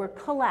heard that we're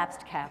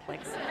collapsed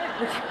Catholics,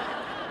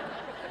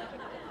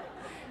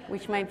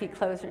 which might be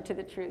closer to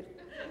the truth.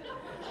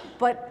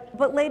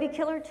 But Lady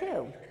Killer,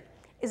 too,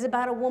 is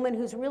about a woman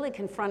who's really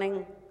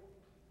confronting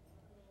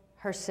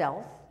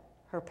herself,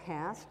 her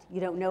past. You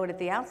don't know it at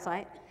the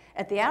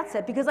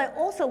outset, because I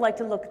also like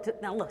to look to,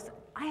 now look,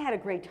 I had a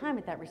great time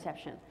at that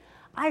reception.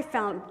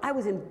 I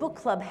was in book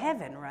club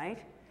heaven, right?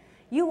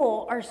 You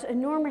all are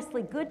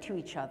enormously good to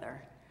each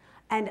other.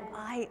 And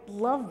I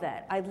love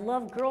that. I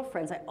love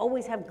girlfriends. I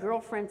always have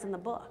girlfriends in the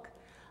book.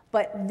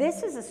 But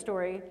this is a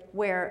story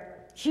where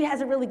she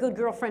has a really good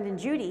girlfriend in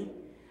Judy,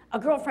 a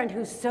girlfriend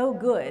who's so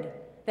good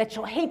that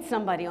she'll hate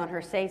somebody on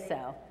her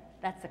say-so.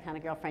 That's the kind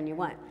of girlfriend you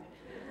want,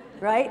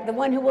 right? The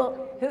one who,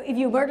 if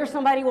you murder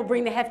somebody, will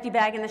bring the hefty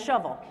bag and the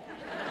shovel.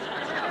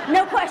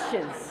 No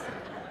questions.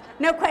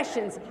 No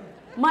questions.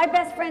 My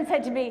best friend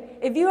said to me,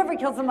 if you ever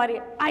killed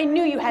somebody, I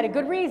knew you had a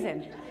good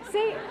reason.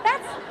 See,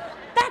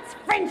 that's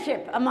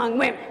friendship among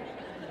women.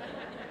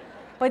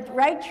 But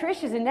right,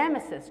 Trish is a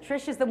nemesis.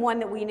 Trish is the one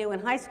that we knew in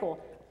high school.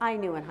 I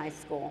knew in high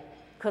school,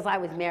 because I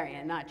was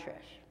Marion, not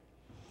Trish.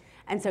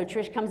 And so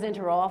Trish comes into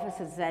her office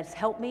and says,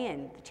 help me,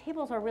 and the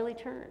tables are really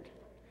turned.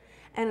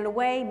 And in a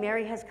way,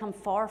 Mary has come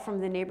far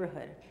from the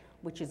neighborhood,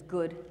 which is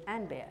good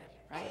and bad.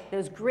 Right?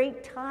 Those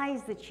great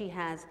ties that she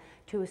has,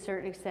 to a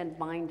certain extent,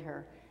 bind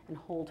her and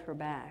hold her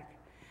back.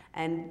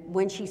 And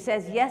when she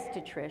says yes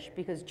to Trish,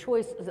 because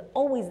choice is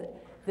always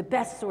the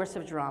best source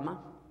of drama,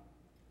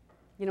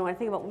 you know, when I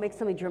think about what makes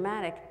something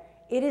dramatic,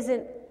 it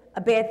isn't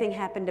a bad thing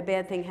happened, a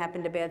bad thing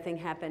happened, a bad thing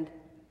happened.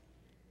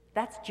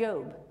 That's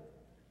Job.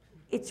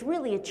 It's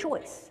really a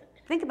choice.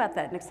 Think about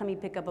that next time you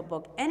pick up a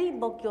book. Any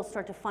book, you'll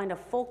start to find a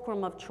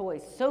fulcrum of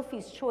choice.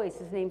 Sophie's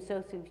Choice is named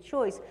Sophie's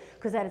Choice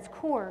because at its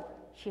core,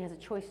 she has a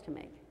choice to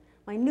make.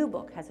 My new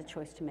book has a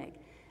choice to make.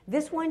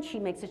 This one, she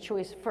makes a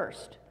choice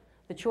first.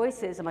 The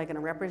choice is, am I going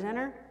to represent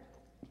her?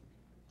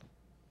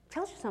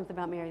 Tells you something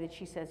about Mary that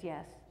she says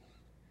yes.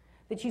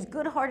 That she's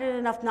good-hearted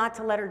enough not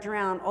to let her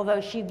drown,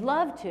 although she'd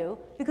love to,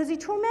 because he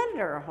tormented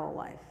her whole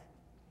life.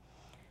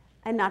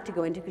 And not to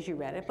go into because you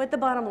read it, but the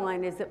bottom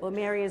line is that what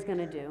Mary is going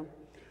to do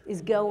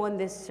is go on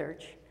this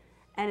search,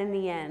 and in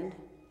the end,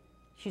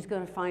 she's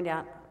going to find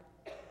out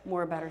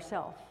more about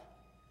herself.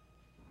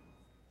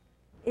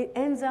 It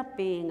ends up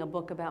being a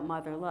book about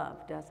mother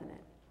love, doesn't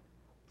it?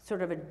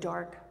 Sort of a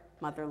dark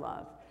mother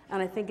love.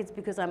 And I think it's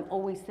because I'm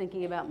always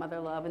thinking about mother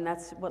love, and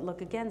that's what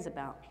Look Again's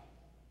about.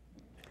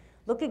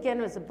 Look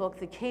Again was a book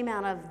that came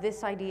out of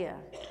this idea.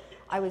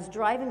 I was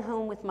driving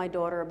home with my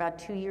daughter about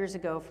 2 years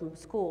ago from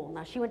school.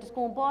 Now, she went to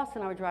school in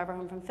Boston. I would drive her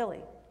home from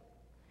Philly.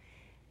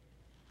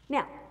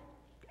 Now,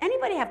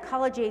 anybody have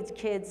college-age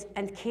kids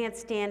and can't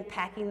stand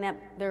packing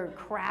their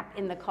crap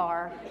in the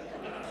car?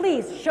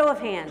 Please, show of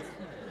hands.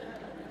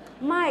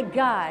 My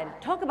God,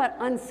 talk about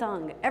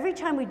unsung. Every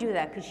time we do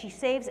that, because she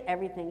saves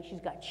everything. She's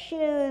got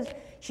shoes.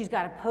 She's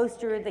got a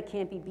poster that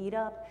can't be beat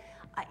up.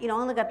 You know,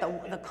 I only got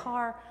the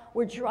car.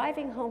 We're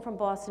driving home from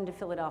Boston to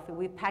Philadelphia.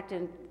 We packed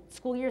in,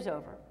 school year's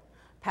over.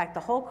 Packed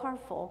the whole car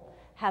full,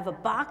 have a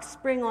box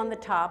spring on the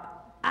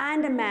top,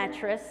 and a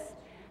mattress,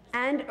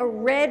 and a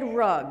red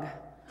rug,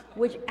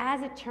 which,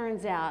 as it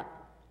turns out,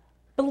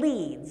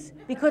 bleeds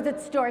because it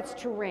starts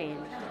to rain.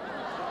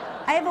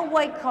 I have a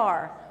white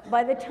car.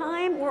 By the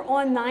time we're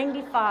on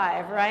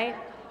 95, right,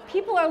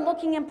 people are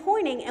looking and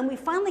pointing, and we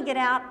finally get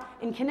out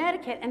in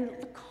Connecticut, and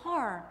the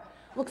car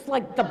looks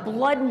like the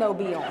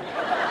Bloodmobile.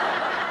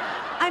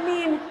 I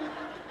mean,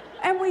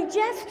 and we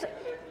just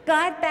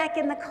got back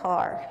in the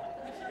car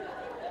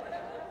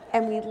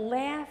and we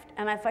laughed,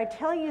 and if I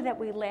tell you that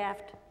we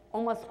laughed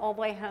almost all the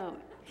way home,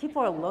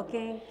 people are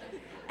looking,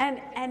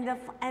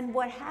 and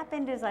what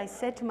happened is I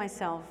said to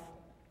myself,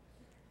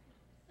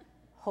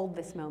 hold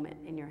this moment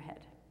in your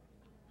head.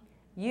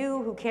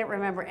 You who can't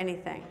remember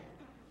anything,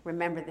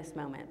 remember this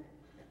moment,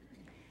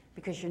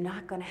 because you're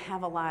not going to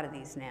have a lot of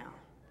these now.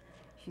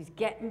 She's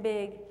getting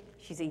big.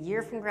 She's a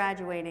year from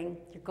graduating.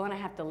 You're going to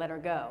have to let her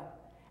go.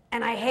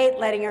 And I hate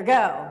letting her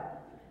go.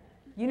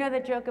 You know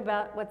that joke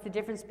about what's the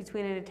difference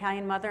between an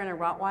Italian mother and a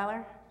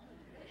Rottweiler?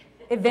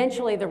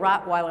 Eventually, the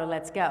Rottweiler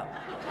lets go.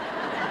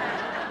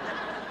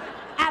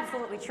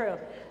 Absolutely true.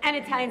 And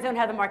Italians don't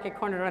have the market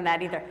cornered on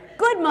that either.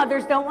 Good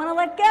mothers don't want to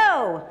let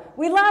go.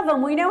 We love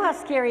them. We know how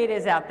scary it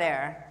is out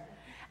there.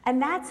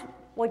 And that's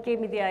what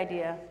gave me the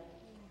idea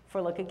for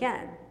Look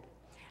Again.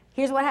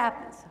 Here's what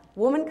happens.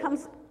 Woman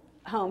comes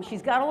home.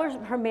 She's got all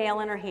her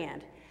mail in her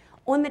hand.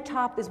 On the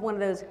top is one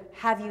of those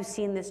 "Have you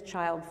seen this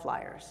child"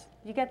 flyers.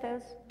 You get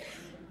those?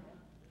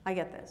 I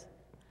get those.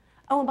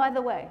 Oh, and by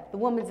the way, the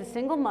woman's a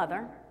single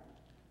mother,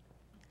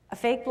 a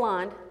fake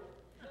blonde,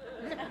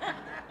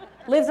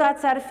 lives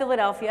outside of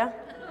Philadelphia,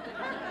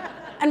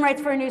 and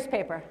writes for a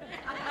newspaper.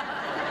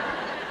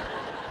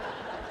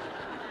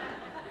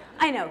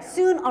 I know,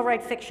 soon I'll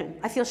write fiction.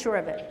 I feel sure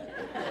of it.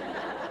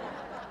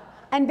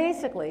 And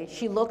basically,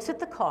 she looks at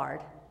the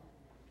card,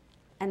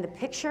 and the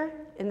picture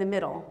in the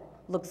middle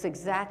looks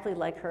exactly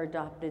like her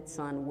adopted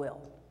son, Will.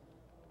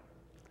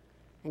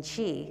 And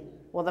she,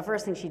 well, the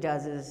first thing she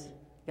does is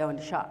go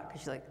into shock,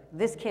 because she's like,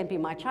 this can't be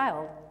my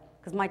child,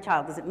 because my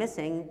child isn't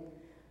missing,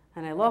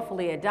 and I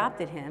lawfully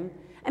adopted him.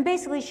 And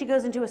basically, she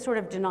goes into a sort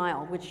of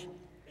denial, which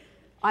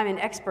I'm an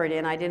expert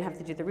in. I didn't have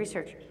to do the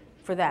research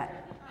for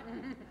that.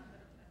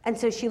 And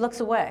so she looks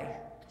away.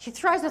 She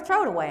tries to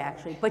throw it away,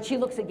 actually, but she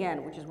looks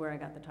again, which is where I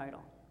got the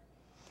title.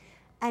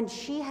 And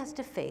she has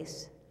to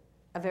face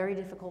a very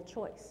difficult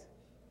choice.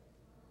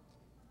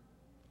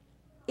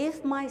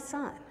 If my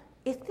son,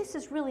 if this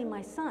is really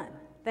my son,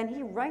 then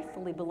he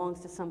rightfully belongs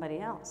to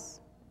somebody else.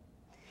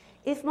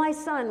 If my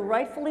son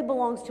rightfully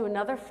belongs to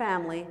another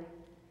family,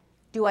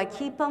 do I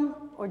keep him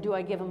or do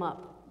I give him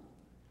up?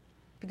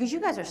 Because you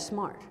guys are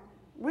smart.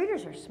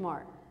 Readers are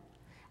smart.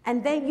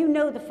 And then you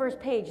know the first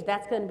page,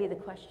 that's going to be the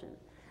question.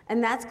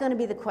 And that's going to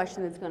be the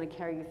question that's going to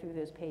carry you through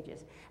those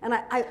pages. And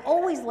I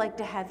always like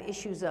to have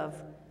issues of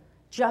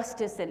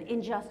justice and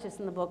injustice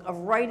in the book, of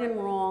right and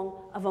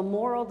wrong, of a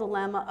moral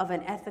dilemma, of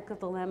an ethical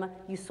dilemma.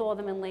 You saw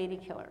them in Lady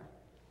Killer.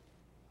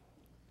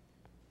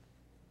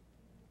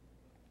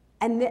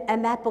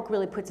 And that book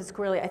really puts it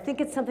squarely. I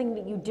think it's something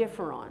that you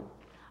differ on.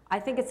 I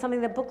think it's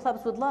something that book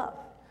clubs would love.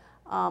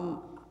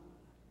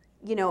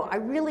 You know, I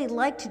really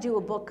like to do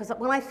a book, because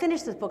when I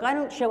finish this book, I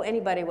don't show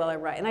anybody while I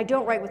write, and I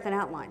don't write with an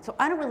outline, so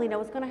I don't really know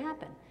what's going to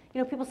happen.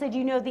 You know, people say, do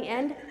you know the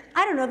end?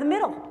 I don't know the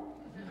middle.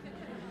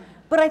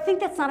 But I think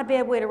that's not a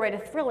bad way to write a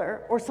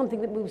thriller or something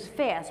that moves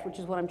fast, which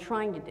is what I'm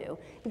trying to do,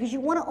 because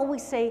you want to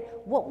always say,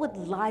 what would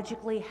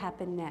logically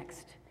happen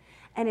next?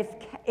 And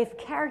if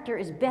character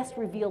is best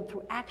revealed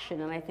through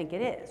action, and I think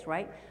it is,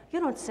 right?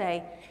 You don't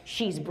say,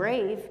 she's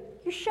brave.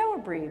 You show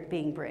her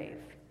being brave.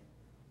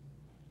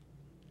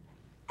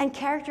 And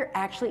character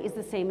actually is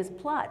the same as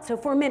plot. So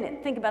for a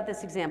minute, think about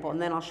this example,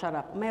 and then I'll shut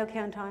up. Am I okay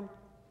on time?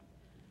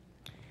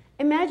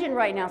 Imagine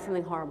right now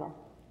something horrible.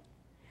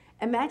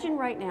 Imagine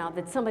right now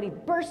that somebody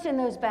bursts in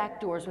those back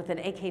doors with an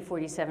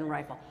AK-47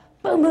 rifle.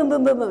 Boom, boom,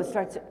 boom, boom, boom,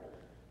 starts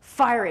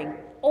firing.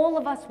 All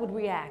of us would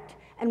react,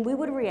 and we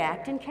would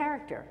react in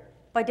character,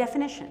 by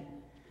definition.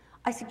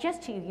 I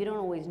suggest to you, you don't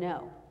always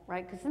know,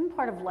 right? Because isn't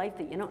part of life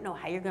that you don't know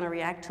how you're going to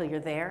react till you're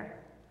there?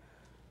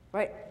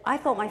 Right? I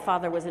thought my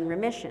father was in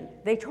remission.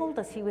 They told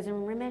us he was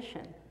in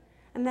remission,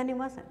 and then he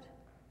wasn't.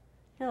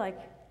 You're like,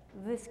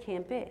 this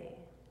can't be.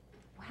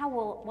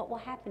 What will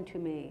happen to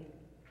me?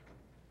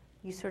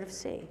 You sort of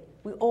see.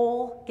 We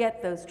all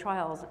get those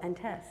trials and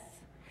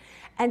tests.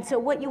 And so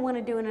what you want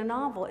to do in a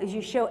novel is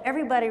you show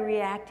everybody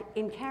react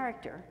in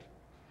character,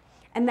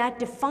 and that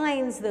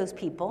defines those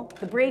people.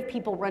 The brave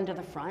people run to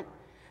the front.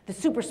 The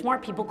super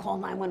smart people call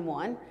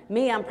 911.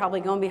 Me, I'm probably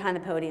going behind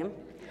the podium.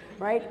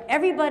 Right?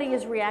 Everybody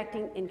is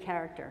reacting in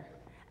character.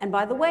 And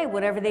by the way,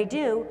 whatever they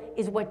do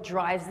is what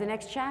drives the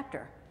next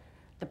chapter.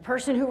 The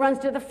person who runs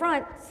to the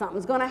front,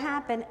 something's going to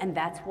happen, and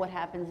that's what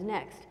happens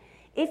next.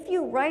 If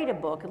you write a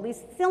book, at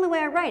least it's the only way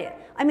I write it.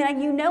 I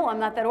mean, you know I'm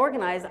not that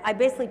organized. I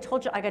basically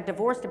told you I got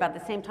divorced about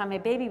the same time my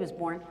baby was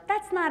born.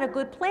 That's not a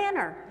good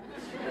planner.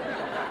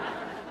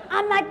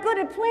 I'm not good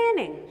at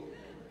planning.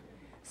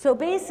 So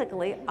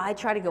basically, I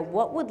try to go,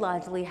 what would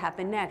logically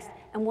happen next?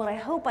 And what I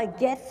hope I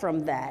get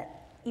from that,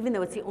 even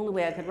though it's the only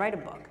way I could write a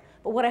book,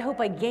 but what I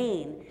hope I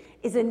gain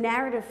is a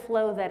narrative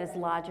flow that is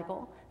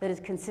logical, that is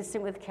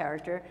consistent with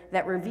character,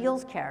 that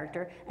reveals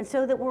character, and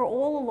so that we're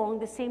all along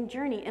the same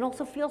journey and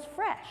also feels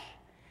fresh.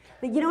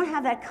 That you don't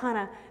have that kind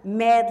of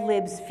Mad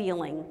Libs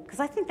feeling, because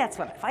I think that's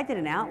what, if I did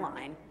an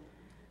outline,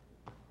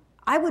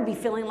 I would be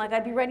feeling like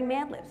I'd be writing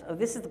Mad Libs. Oh,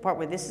 this is the part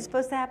where this is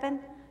supposed to happen?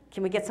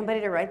 Can we get somebody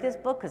to write this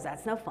book? Because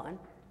that's no fun.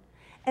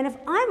 And if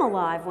I'm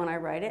alive when I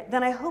write it,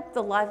 then I hope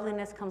the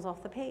liveliness comes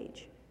off the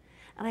page.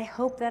 And I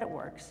hope that it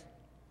works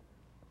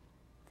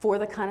for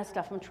the kind of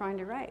stuff I'm trying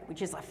to write,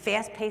 which is a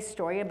fast-paced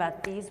story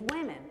about these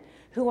women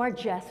who are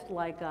just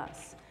like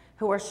us,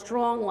 who are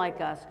strong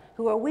like us,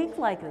 who are weak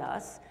like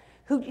us,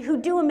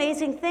 who do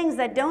amazing things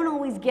that don't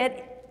always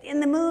get in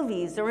the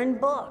movies or in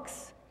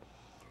books.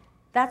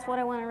 That's what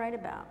I want to write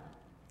about.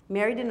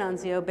 Mary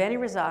D'Annunzio, Benny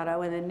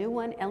Rosato, and the new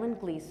one, Ellen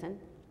Gleason,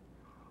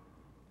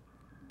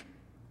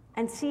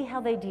 and see how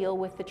they deal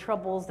with the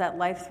troubles that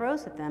life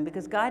throws at them,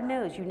 because God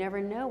knows you never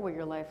know where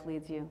your life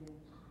leads you.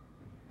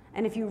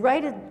 And if you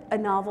write a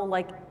novel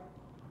like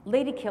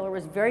Lady Killer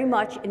was very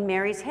much in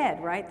Mary's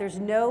head, right? There's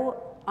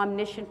no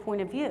omniscient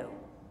point of view.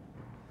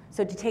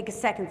 So to take a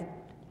second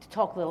to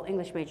talk a little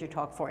English major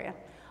talk for you,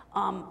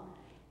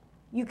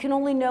 you can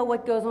only know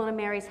what goes on in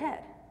Mary's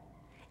head.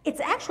 It's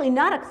actually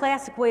not a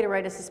classic way to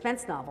write a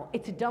suspense novel.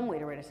 It's a dumb way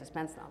to write a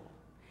suspense novel.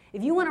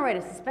 If you want to write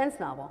a suspense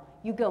novel,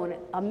 you go in an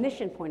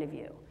omniscient point of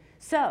view.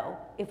 So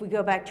if we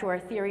go back to our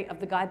theory of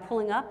the guy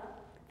pulling up,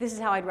 this is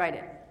how I'd write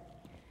it.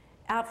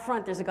 Out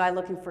front, there's a guy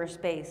looking for a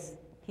space.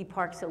 He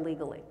parks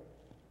illegally.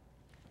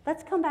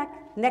 Let's come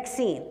back. Next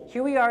scene.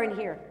 Here we are in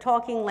here,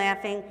 talking,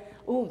 laughing.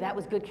 Ooh, that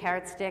was good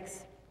carrot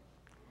sticks.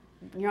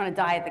 You're on a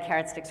diet, the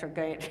carrot sticks are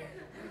great.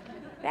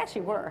 They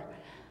actually were.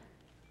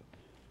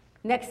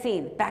 Next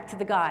scene, back to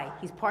the guy.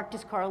 He's parked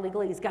his car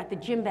illegally. He's got the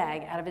gym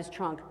bag out of his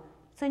trunk.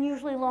 It's an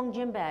unusually long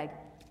gym bag.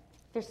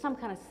 There's some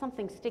kind of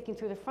something sticking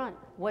through the front.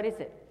 What is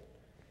it?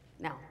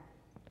 Now,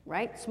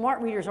 right?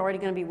 Smart readers are already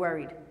going to be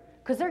worried,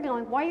 because they're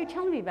going, why are you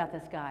telling me about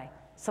this guy?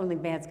 Something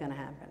bad's going to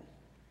happen.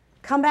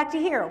 Come back to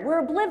here. We're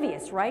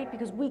oblivious, right?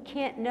 Because we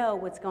can't know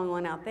what's going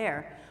on out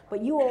there.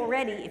 But you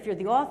already, if you're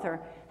the author,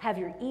 have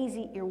your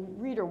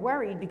reader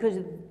worried, because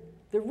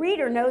the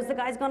reader knows the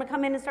guy's going to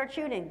come in and start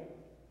shooting.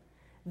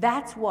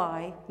 That's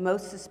why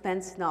most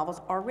suspense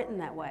novels are written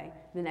that way.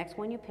 The next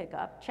one you pick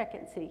up, check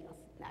it and see.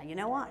 Now you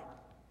know why.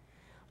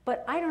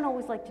 But I don't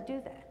always like to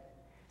do that.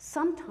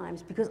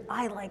 Sometimes because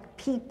I like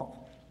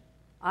people.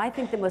 I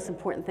think the most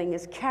important thing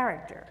is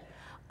character.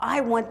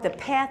 I want the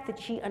path that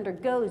she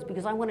undergoes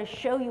because I want to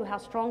show you how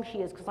strong she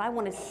is, because I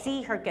want to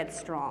see her get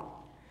strong.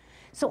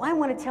 So I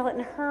want to tell it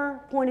in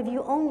her point of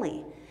view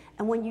only.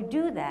 And when you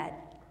do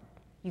that,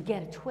 you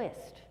get a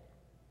twist.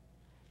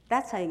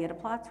 That's how you get a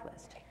plot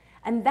twist.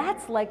 And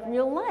that's like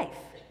real life,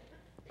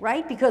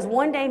 right? Because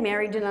one day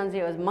Mary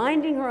D'Annunzio is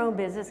minding her own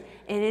business,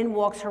 and in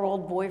walks her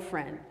old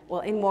boyfriend.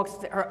 Well, in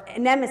walks her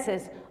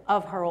nemesis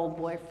of her old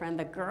boyfriend,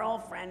 the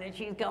girlfriend, and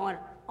she's going,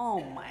 oh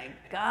my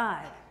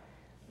God,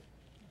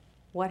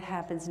 what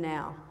happens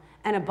now?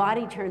 And a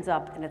body turns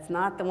up, and it's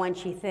not the one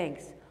she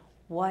thinks.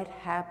 What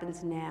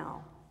happens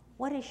now?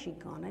 What is she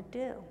gonna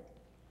do?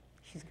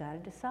 She's gotta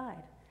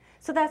decide.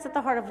 So that's at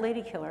the heart of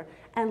Lady Killer,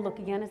 and Look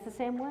Again is the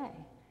same way.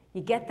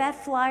 You get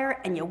that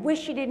flyer, and you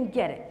wish you didn't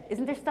get it.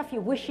 Isn't there stuff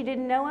you wish you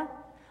didn't know?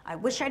 I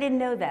wish I didn't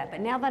know that,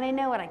 but now that I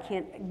know it, I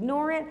can't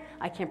ignore it,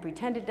 I can't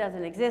pretend it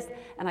doesn't exist,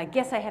 and I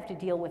guess I have to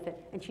deal with it.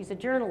 And she's a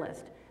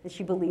journalist, and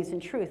she believes in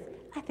truth.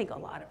 I think a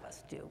lot of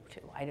us do,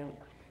 too.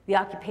 The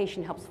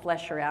occupation helps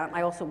flesh her out.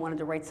 I also wanted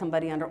to write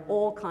somebody under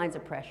all kinds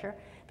of pressure,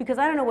 because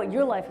I don't know what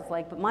your life is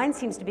like, but mine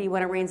seems to be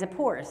when it rains, it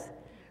pours,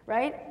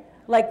 right?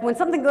 Like when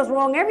something goes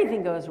wrong,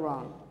 everything goes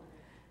wrong.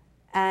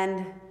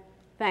 And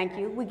thank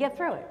you, we get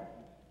through it.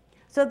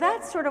 So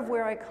that's sort of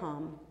where I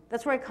come.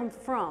 That's where I come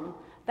from.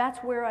 That's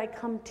where I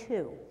come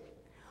to.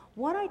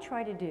 What I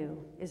try to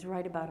do is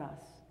write about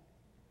us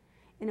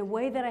in a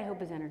way that I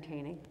hope is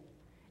entertaining,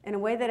 in a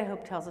way that I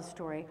hope tells a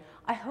story.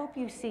 I hope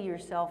you see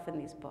yourself in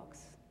these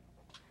books.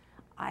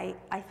 I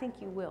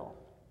think you will.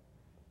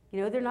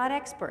 You know, they're not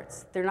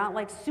experts. They're not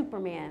like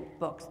Superman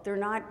books. They're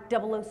not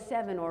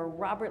 007 or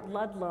Robert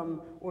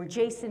Ludlum or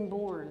Jason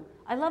Bourne.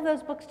 I love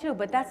those books too,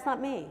 but that's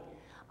not me.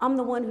 I'm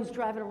the one who's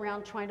driving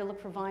around trying to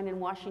look for Vine in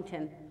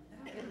Washington,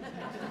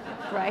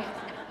 right?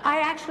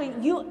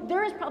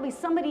 There is probably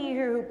somebody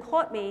here who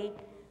caught me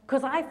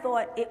because I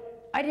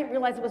didn't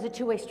realize it was a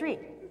two-way street.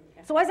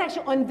 So I was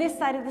actually on this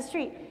side of the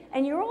street.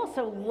 And you're all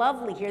so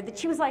lovely here that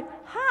she was like,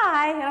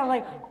 hi, and I'm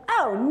like,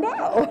 oh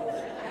no,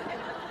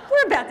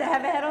 we're about to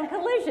have a head-on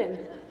collision.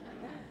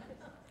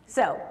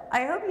 So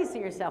I hope you see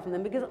yourself in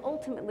them, because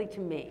ultimately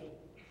to me,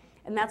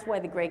 and that's why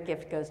the great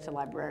gift goes to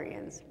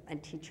librarians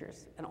and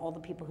teachers and all the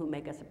people who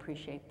make us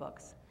appreciate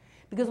books.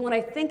 Because when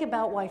I think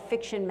about why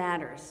fiction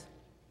matters,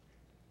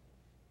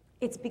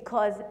 it's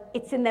because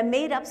it's in the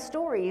made-up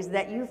stories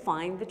that you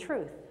find the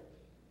truth.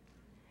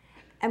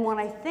 And when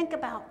I think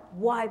about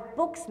why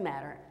books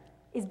matter,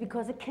 is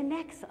because it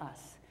connects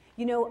us.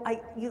 You know,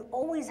 you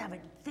always have a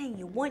thing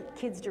you want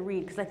kids to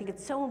read, because I think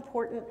it's so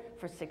important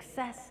for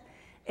success.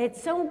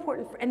 It's so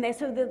important,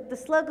 so the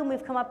slogan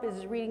we've come up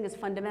is reading is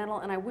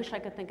fundamental, and I wish I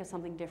could think of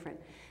something different.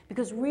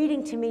 Because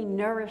reading to me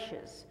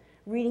nourishes,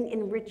 reading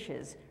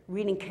enriches,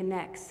 reading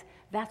connects.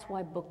 That's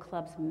why book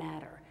clubs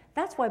matter.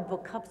 That's why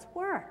book clubs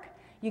work.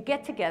 You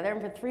get together,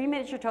 and for 3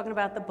 minutes you're talking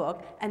about the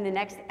book, and the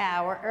next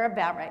hour are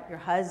about, right, your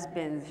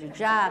husbands, your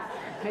job,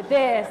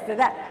 this,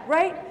 that,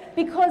 right?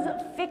 Because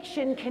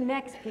fiction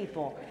connects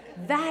people.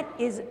 That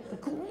is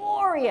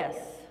glorious.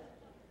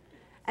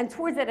 And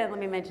towards that end,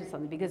 let me mention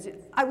something, because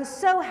I was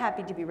so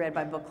happy to be read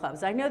by book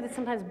clubs. I know that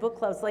sometimes book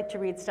clubs like to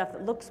read stuff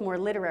that looks more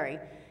literary.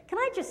 Can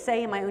I just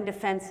say in my own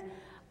defense,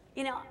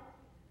 you know,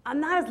 I'm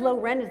not as low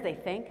rent as they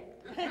think.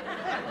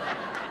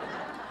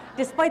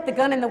 Despite the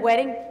gun in the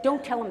wedding,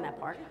 don't tell them that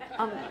part.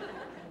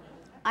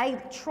 I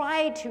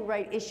try to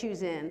write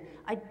issues in.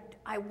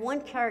 I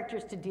want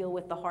characters to deal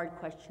with the hard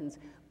questions.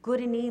 Good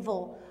and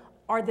evil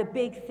are the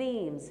big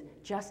themes.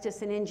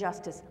 Justice and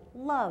injustice,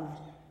 love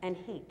and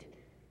hate.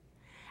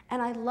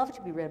 And I love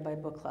to be read by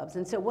book clubs.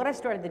 And so what I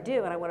started to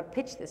do, and I want to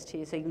pitch this to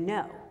you so you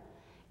know,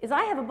 is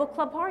I have a book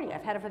club party.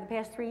 I've had it for the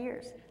past 3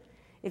 years.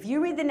 If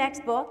you read the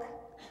next book,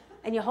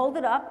 and you hold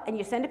it up, and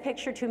you send a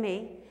picture to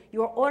me,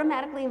 you are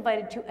automatically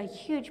invited to a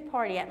huge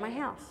party at my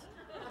house.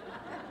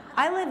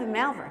 I live in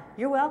Malvern.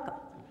 You're welcome.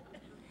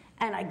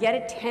 And I get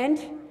a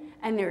tent,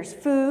 and there's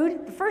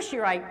food. The first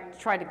year I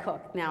tried to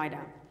cook. Now I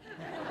don't.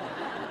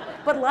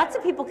 But lots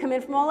of people come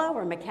in from all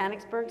over,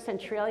 Mechanicsburg,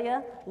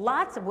 Centralia,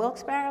 lots of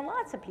Wilkes-Barre,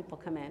 lots of people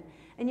come in,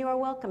 and you are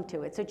welcome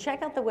to it. So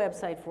check out the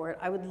website for it.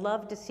 I would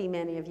love to see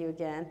many of you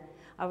again.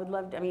 I would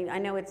love to, I mean, I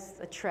know it's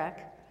a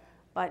trek,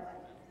 but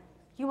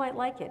you might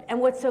like it. And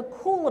what's so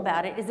cool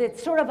about it is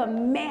it's sort of a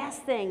mass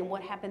thing. And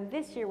what happened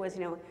this year was,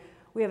 you know,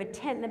 we have a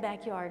tent in the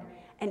backyard,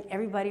 and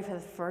everybody for the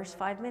first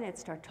 5 minutes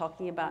start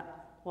talking about,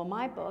 well,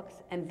 my books,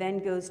 and then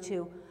goes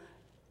to,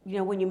 you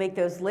know, when you make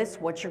those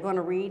lists, what you're going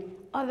to read,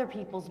 other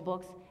people's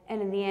books,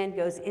 and in the end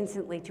goes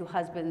instantly to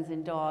husbands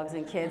and dogs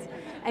and kids.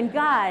 And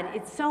God,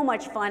 it's so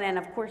much fun, and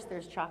of course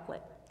there's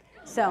chocolate.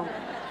 So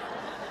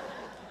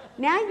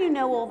now you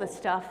know all the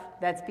stuff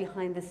that's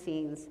behind the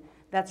scenes.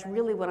 That's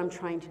really what I'm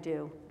trying to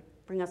do,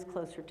 bring us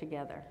closer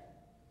together.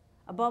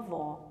 Above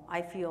all,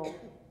 I feel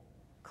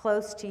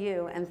close to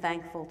you and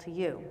thankful to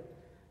you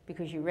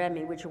because you read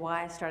me, which is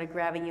why I started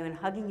grabbing you and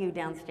hugging you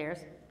downstairs.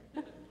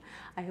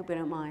 I hope you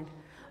don't mind.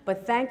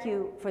 But thank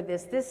you for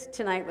this. This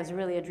tonight was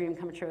really a dream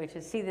come true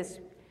to see this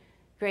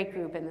great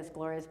group in this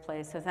glorious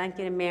place. So thank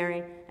you to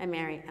Mary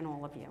and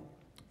all of you.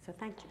 So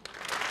thank you.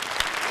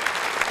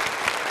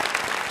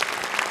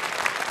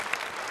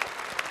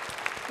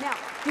 Now,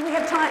 do we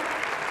have time?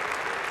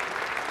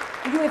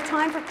 Do you have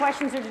time for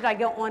questions, or did I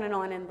go on and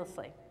on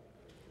endlessly?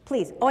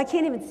 Please. Oh, I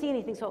can't even see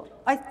anything, so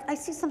I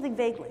see something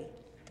vaguely.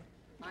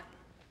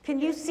 Can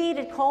you see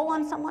it call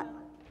on someone? Would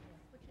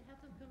you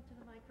have them come to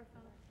the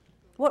microphone?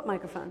 What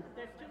microphone?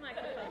 There's 2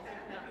 microphones.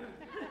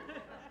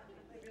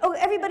 Oh,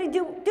 everybody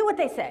do what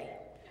they say.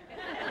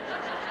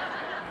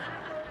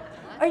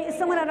 Is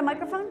someone at a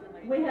microphone?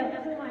 We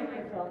have 2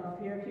 microphones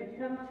here. If you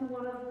come to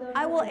one of them,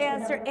 I will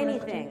answer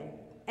anything.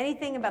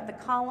 Anything about the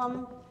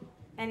column,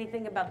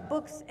 anything about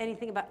books,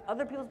 anything about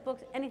other people's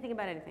books, anything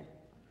about anything.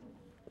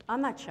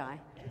 I'm not shy.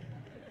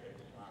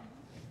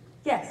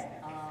 Yes?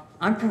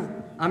 I'm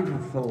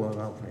from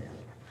Philadelphia.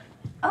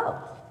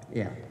 Oh,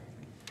 Yeah.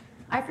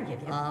 I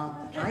forgive you.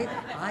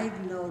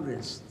 I've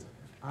noticed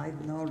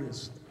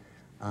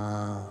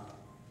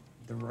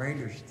the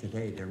writers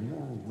today, there are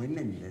more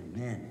women than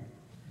men.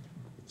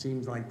 It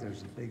seems like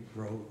there's a big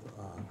growth.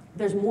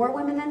 There's more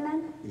women than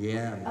men?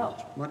 Yeah, Oh.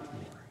 much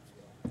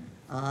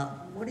more.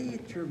 What do you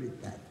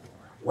attribute that for?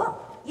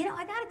 Well, you know,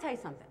 I got to tell you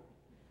something.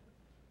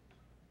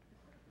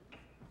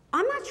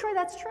 I'm not sure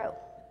that's true.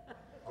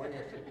 Oh,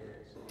 yes, it is.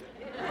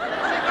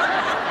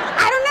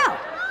 I don't know.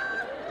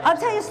 I'll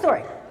tell you a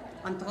story.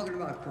 I'm talking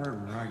about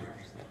current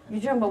writers. You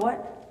talking about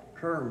what?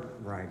 Current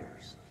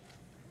writers.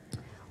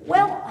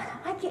 Well,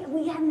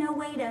 we have no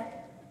way to.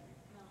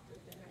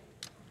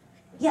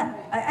 Yeah,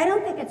 I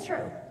don't think it's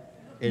true.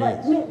 It But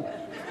is.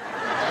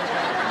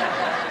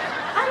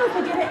 I don't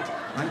think it is.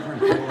 I'm from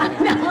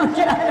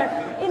Philadelphia.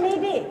 No, it may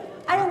be.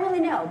 I don't really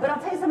know, but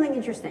I'll tell you something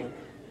interesting.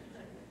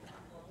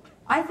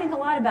 I think a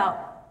lot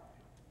about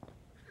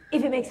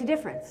if it makes a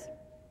difference.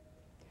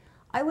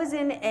 I'm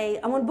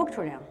on book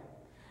tour now.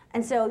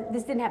 And so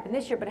this didn't happen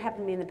this year, but it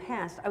happened to me in the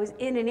past. I was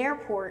in an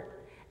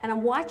airport, and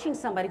I'm watching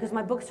somebody, because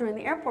my books are in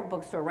the airport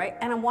bookstore, right?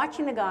 And I'm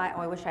watching the guy,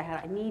 oh, I wish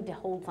I need to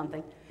hold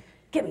something.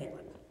 Give me it.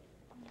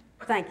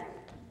 Thank you.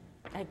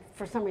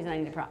 For some reason, I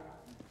need a prop.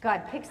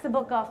 God picks the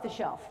book off the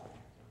shelf.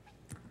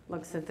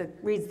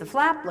 Reads the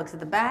flap, looks at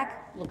the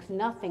back, looks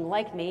nothing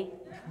like me.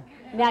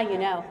 Now you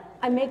know.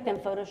 I make them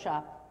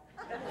Photoshop.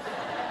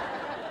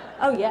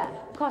 Oh yeah,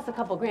 it costs a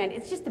couple grand.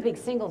 It's just a big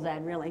singles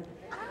ad, really.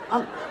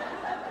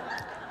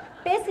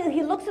 Basically,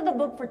 he looks at the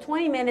book for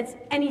 20 minutes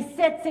and he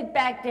sets it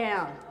back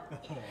down.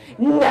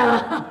 No.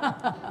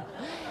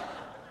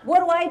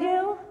 What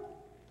do?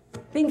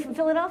 Being from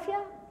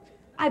Philadelphia,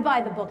 I buy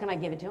the book and I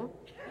give it to him.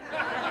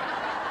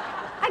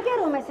 I go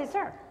to him, I say,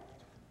 sir,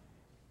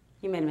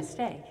 you made a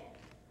mistake.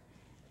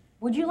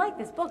 Would you like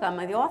this book? I'm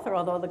the author,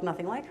 although I look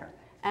nothing like her.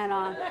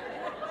 And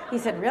he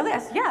said, really? I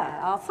said, yeah,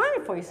 I'll sign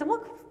it for you. He said,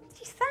 well,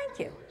 geez, thank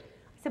you.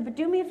 I said, but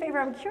do me a favor,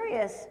 I'm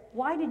curious,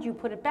 why did you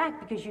put it back?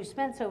 Because you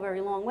spent so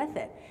very long with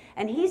it.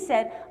 And he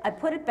said, I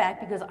put it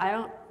back because I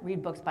don't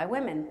read books by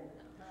women.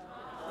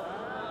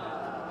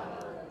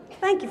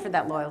 Thank you for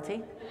that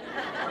loyalty.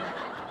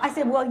 I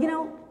said, well, you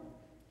know,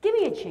 give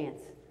me a chance.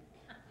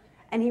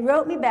 And he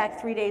wrote me back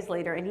 3 days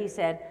later and he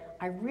said,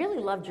 I really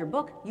loved your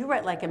book. You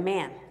write like a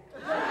man.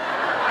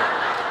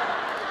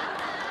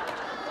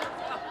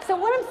 So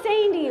what I'm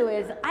saying to you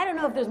is, I don't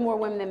know if there's more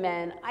women than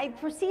men. I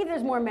perceive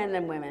there's more men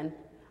than women.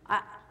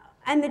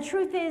 And the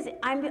truth is,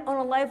 I'm on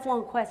a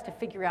lifelong quest to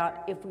figure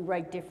out if we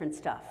write different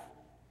stuff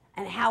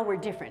and how we're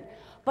different.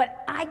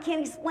 But I can't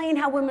explain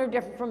how women are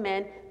different from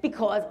men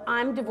because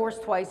I'm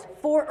divorced twice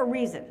for a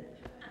reason.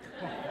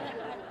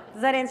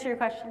 Does that answer your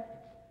question?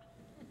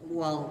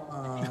 Well,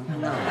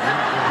 no.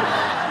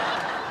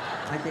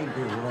 I think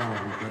you're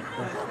wrong.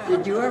 But,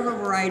 did you ever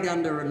write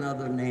under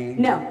another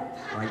name? No.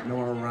 Like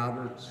Nora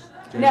Roberts?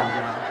 No.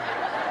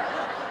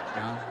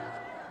 No?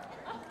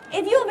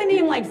 If you have a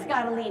name like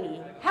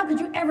Scottoline, how could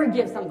you ever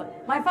give somebody?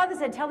 My father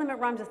said, tell them it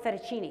rhymes with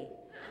fettuccine.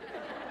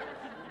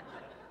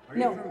 Are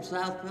you from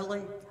South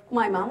Philly?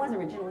 My mom was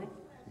originally.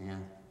 Yeah.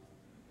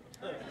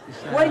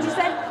 What did you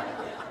say?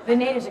 The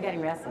natives are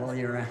getting restless. Well,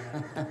 you're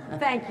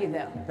Thank you,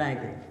 though.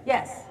 Thank you.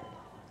 Yes.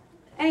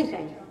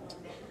 Anything?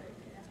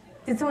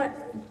 Did someone?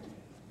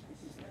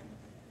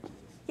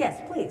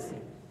 Yes, please.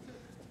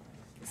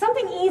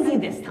 Something easy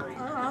this time.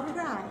 Oh, I'll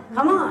try.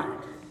 Come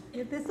on.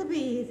 This will be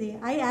easy.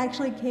 I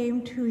actually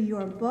came to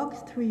your books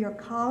through your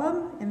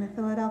column in the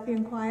Philadelphia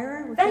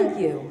Inquirer, which Thank I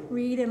you.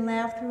 read and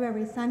laugh through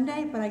every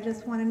Sunday, but I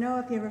just want to know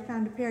if you ever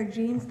found a pair of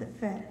jeans that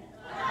fit.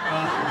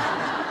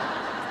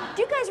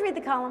 Do you guys read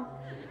the column?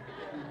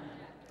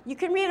 You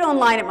can read it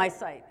online at my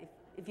site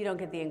if you don't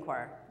get the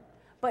Inquirer.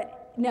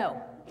 But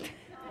no.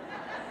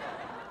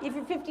 If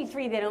you're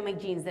 53, they don't make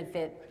jeans that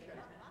fit.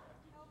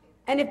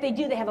 And if they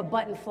do, they have a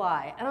button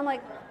fly. And I'm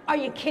like, are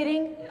you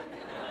kidding?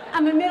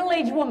 I'm a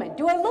middle-aged woman.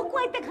 Do I look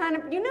like the kind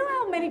of, you know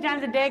how many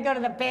times a day I go to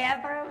the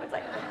bathroom? It's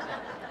like,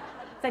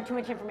 is that too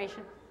much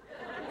information?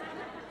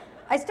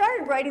 I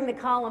started writing the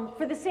column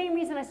for the same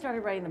reason I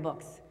started writing the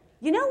books.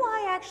 You know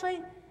why,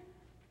 actually?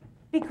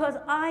 Because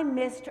I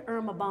missed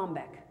Irma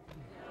Bombeck.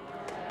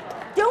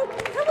 Don't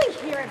really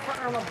hear it for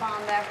Irma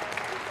Bombeck.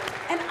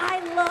 And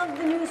I love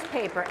the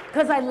newspaper,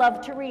 because I love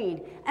to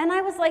read. And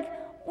I was like,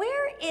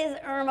 where is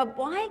Irma?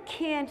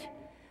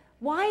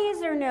 Why is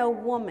there no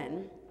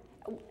woman?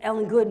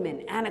 Ellen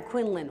Goodman, Anna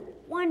Quinlan,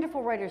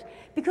 wonderful writers.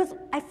 Because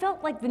I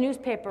felt like the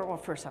newspaper, well,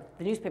 first off,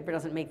 the newspaper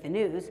doesn't make the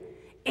news.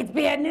 It's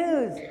bad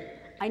news.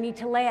 I need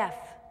to laugh.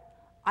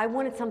 I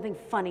wanted something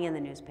funny in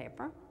the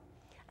newspaper.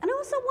 And I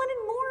also wanted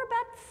more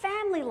about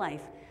family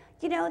life.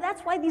 You know,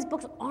 that's why these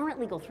books aren't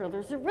legal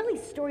thrillers. They're really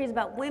stories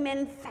about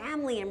women,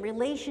 family, and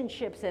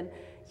relationships, and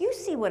you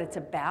see what it's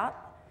about.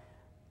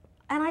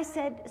 And I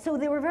said, so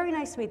they were very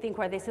nice to me at the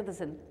Inquirer. They said,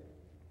 listen,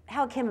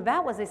 how it came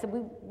about was they said,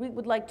 we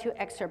would like to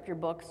excerpt your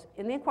books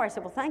in the Inquirer. I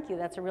said, well, thank you,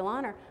 that's a real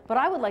honor, but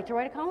I would like to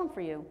write a column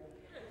for you.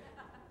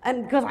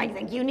 And because I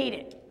think you need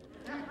it.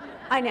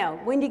 I know,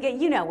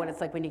 you know what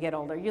it's like when you get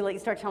older. You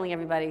start telling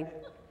everybody,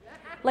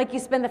 like you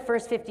spend the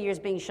first 50 years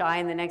being shy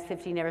and the next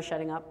 50 never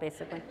shutting up,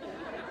 basically.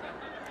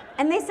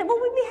 And they said, well,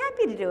 we'd be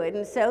happy to do it.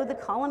 And so the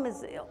column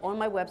is on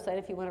my website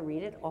if you want to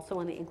read it, also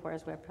on the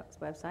Inquirer's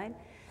website.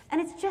 And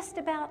it's just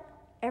about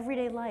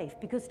everyday life,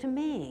 because to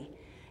me,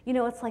 you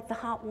know, it's like the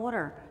hot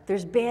water.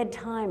 There's bad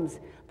times,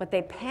 but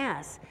they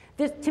pass.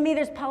 To me,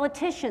 there's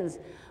politicians.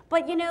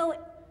 But you know,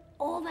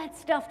 all that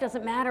stuff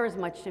doesn't matter as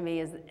much to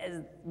me as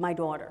my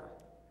daughter,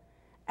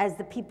 as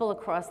the people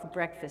across the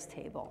breakfast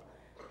table,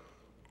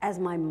 as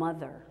my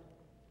mother,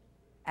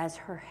 as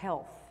her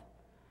health,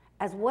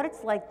 as what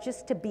it's like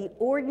just to be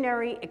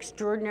ordinary,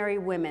 extraordinary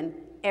women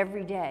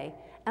every day.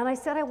 And I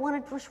said I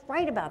wanted to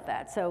write about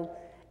that. So,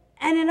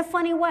 and in a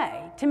funny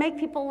way, to make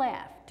people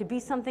laugh, to be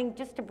something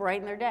just to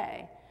brighten their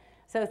day.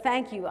 So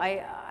thank you,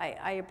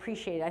 I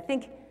appreciate it. I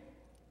think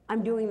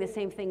I'm doing the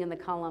same thing in the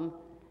column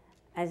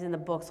as in the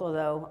books,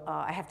 although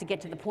I have to get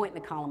to the point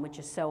in the column, which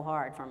is so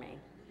hard for me.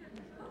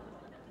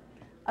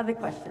 Other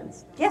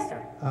questions? Yes,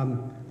 sir.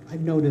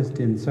 I've noticed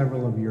in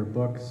several of your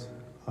books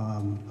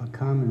a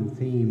common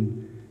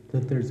theme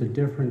that there's a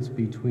difference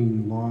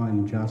between law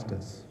and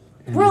justice.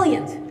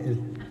 Brilliant.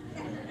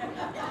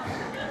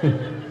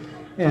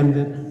 And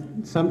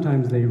that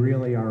sometimes they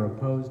really are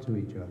opposed to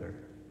each other.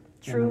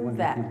 True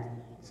that. If you'd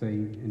say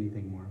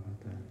anything more about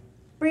that.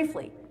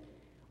 Briefly.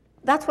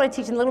 That's what I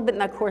teach a little bit in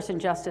that course in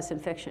Justice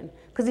and Fiction.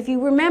 Because if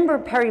you remember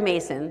Perry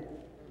Mason,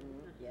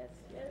 yes.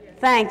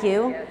 Thank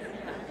you. Yes.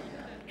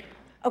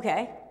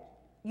 Okay,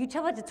 you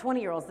tell that to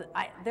 20-year-olds,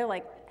 they're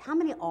like, how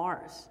many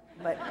R's?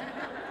 But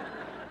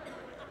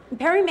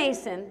Perry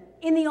Mason,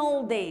 in the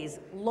old days,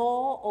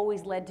 law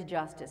always led to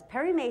justice.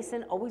 Perry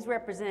Mason always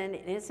represented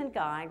an innocent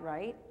guy,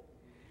 right?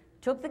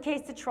 Took the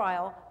case to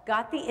trial,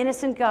 got the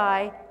innocent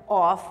guy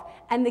off,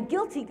 and the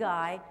guilty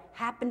guy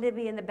happened to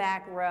be in the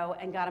back row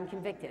and got him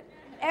convicted.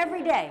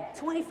 Every day,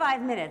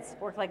 25 minutes,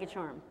 worked like a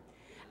charm.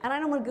 And I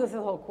don't want to go through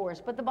the whole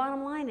course, but the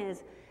bottom line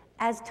is,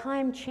 as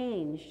time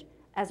changed,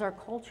 as our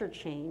culture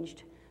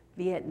changed,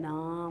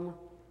 Vietnam,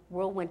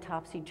 world went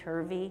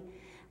topsy-turvy.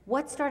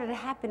 What started to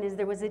happen is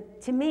there was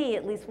to me,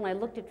 at least when I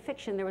looked at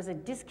fiction, there was a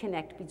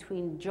disconnect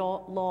between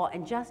law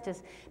and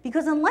justice,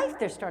 because in life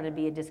there started to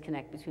be a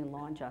disconnect between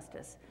law and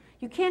justice.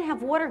 You can't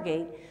have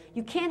Watergate,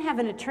 you can't have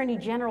an attorney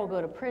general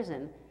go to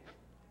prison,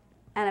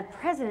 and a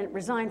president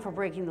resign for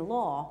breaking the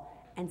law,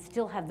 and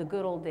still have the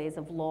good old days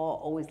of law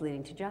always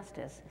leading to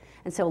justice.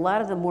 And so a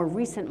lot of the more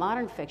recent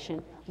modern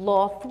fiction,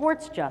 law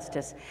thwarts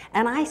justice.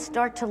 And I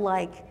start to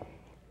like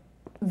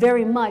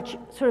very much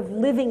sort of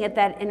living at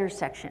that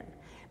intersection.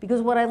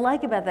 Because what I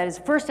like about that is,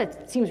 first,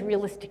 it seems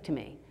realistic to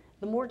me.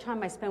 The more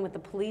time I spend with the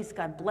police,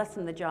 God bless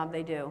them, the job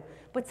they do.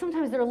 But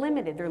sometimes they're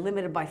limited. They're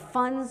limited by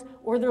funds,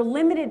 or they're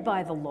limited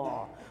by the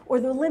law, or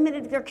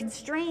they're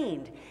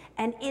constrained.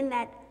 And in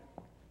that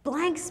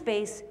blank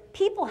space,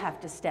 people have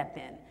to step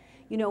in.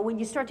 You know, when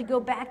you start to go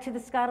back to the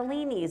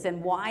Scottolines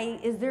and why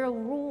is there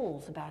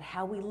rules about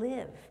how we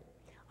live,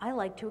 I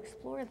like to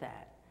explore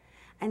that.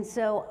 And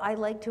so I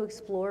like to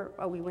explore,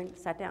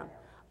 sat down.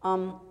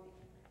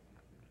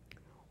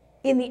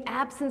 In the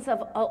absence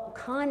of a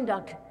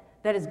conduct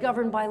that is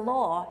governed by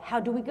law, how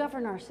do we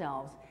govern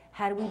ourselves?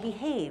 How do we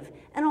behave?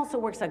 And also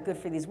works out good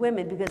for these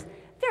women because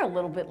they're a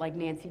little bit like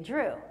Nancy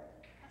Drew.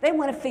 They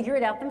want to figure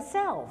it out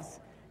themselves.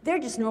 They're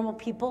just normal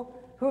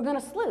people who are going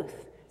to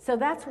sleuth. So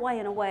that's why,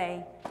 in a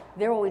way,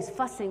 they're always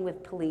fussing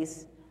with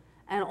police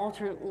and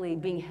alternately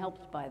being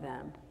helped by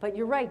them. But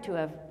you're right to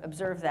have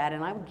observed that,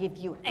 and I would give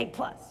you an A+.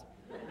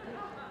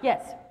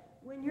 Yes?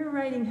 When you're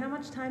writing, how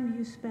much time do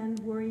you spend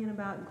worrying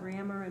about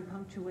grammar and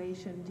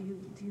punctuation?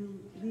 Do you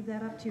leave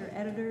that up to your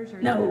editors?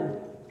 Or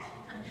No.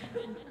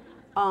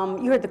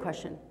 You heard the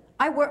question.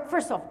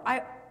 First off,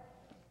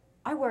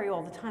 I worry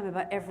all the time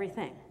about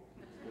everything.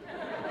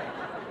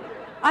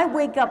 I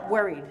wake up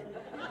worried.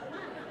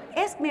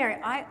 Ask Mary.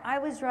 I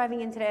was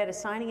driving in today at a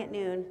signing at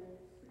noon.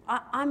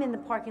 I'm in the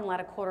parking lot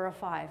at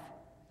 4:45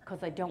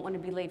 because I don't want to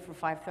be late for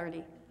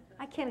 5:30.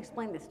 I can't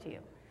explain this to you.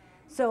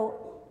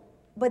 So,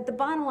 but the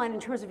bottom line in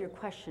terms of your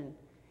question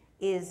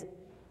is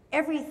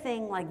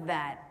everything like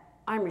that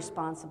I'm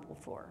responsible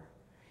for.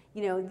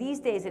 You know, these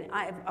days, and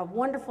I have a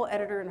wonderful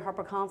editor in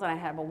HarperCollins, and I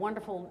have a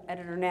wonderful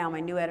editor now, my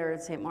new editor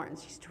at St.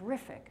 Martin's. She's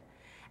terrific.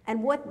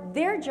 And what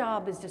their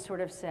job is to sort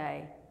of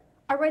say,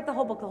 I write the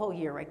whole book the whole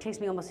year, right? It takes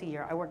me almost a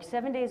year. I work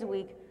 7 days a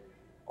week,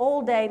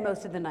 all day,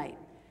 most of the night.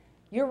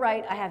 You're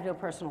right, I have no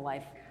personal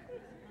life.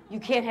 You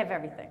can't have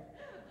everything.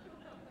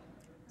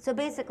 So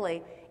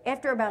basically,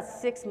 after about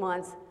 6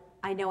 months,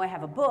 I know I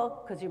have a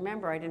book, because you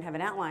remember I didn't have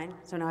an outline,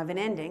 so now I have an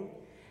ending.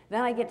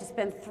 Then I get to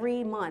spend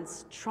 3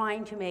 months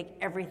trying to make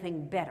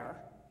everything better.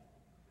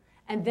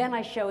 And then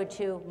I show it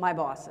to my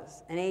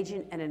bosses, an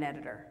agent and an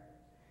editor.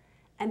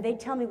 And they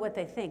tell me what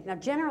they think. Now,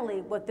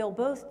 generally, what they'll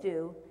both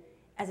do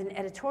as an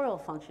editorial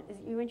function,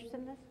 is you interested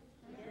in this?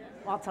 Yes.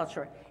 Well, I'll tell it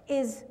short,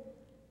 is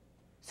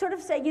sort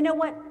of say, you know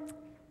what,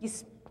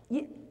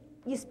 you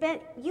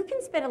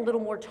can spend a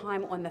little more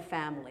time on the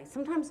family.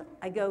 Sometimes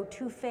I go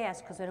too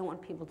fast because I don't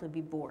want people to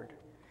be bored.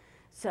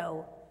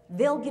 So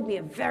they'll give me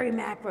a very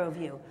macro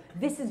view.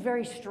 This is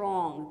very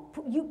strong.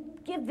 You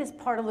give this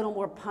part a little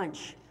more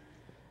punch.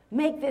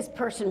 Make this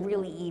person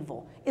really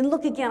evil. And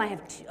look again,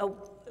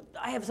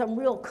 I have some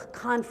real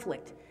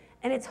conflict.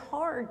 And it's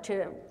hard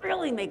to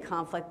really make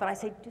conflict, but I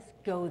say, just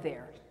go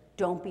there.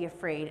 Don't be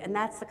afraid. And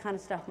that's the kind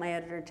of stuff my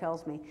editor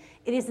tells me.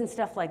 It isn't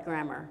stuff like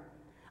grammar.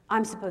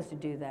 I'm supposed to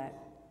do that.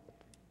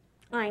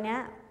 I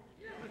know.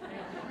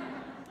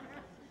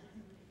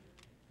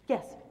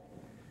 Yes,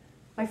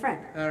 my friend.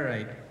 All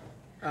right.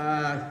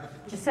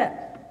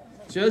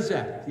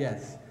 Josette,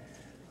 yes.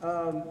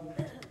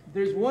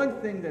 There's one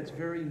thing that's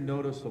very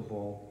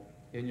noticeable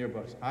in your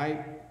books.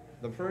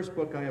 The first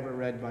book I ever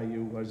read by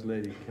you was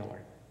Lady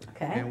Killer.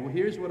 Okay. And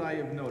here's what I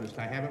have noticed.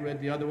 I haven't read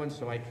the other one,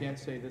 so I can't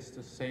say the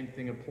same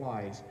thing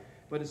applies.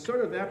 But it's sort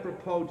of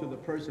apropos to the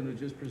person who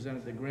just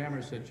presented the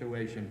grammar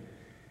situation.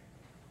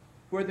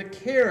 For the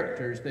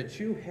characters that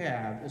you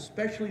have,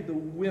 especially the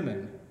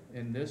women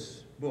in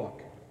this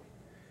book,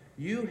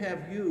 you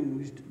have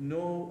used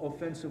no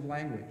offensive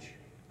language.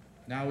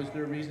 Now, is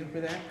there a reason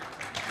for that?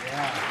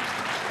 Yeah.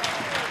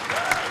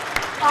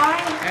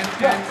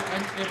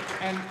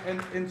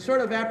 And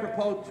sort of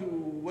apropos to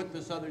what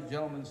this other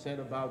gentleman said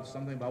about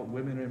something about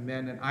women and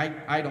men, and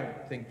I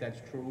don't think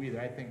that's true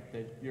either. I think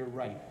that you're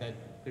right, that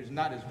there's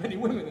not as many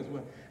women as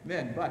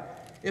men.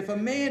 But if a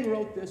man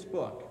wrote this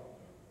book,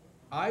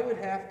 I would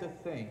have to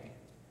think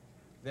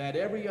that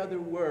every other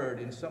word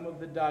in some of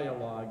the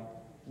dialogue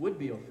would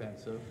be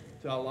offensive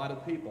to a lot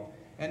of people.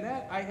 And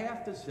that, I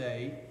have to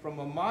say, from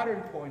a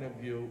modern point of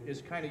view,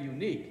 is kind of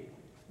unique.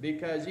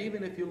 Because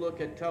even if you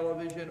look at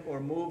television or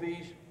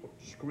movies, or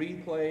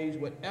screenplays,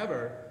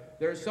 whatever,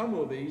 there are some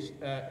movies,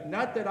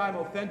 not that I'm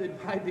offended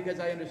by because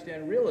I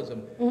understand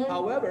realism. Mm-hmm.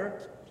 However,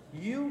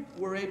 you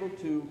were able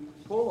to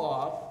pull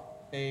off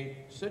a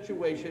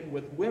situation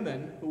with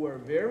women who are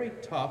very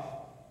tough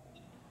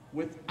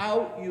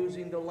without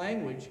using the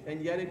language,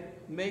 and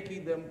yet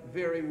making them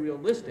very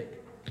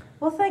realistic.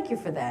 Well, thank you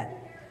for that.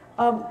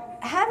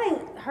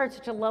 Having heard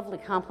such a lovely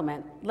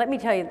compliment, let me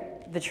tell you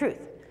the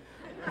truth.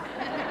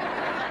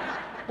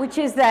 which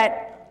is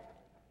that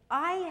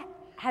I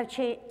have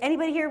changed.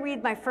 Anybody here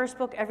read my first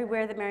book,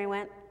 Everywhere That Mary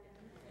Went?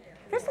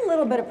 There's a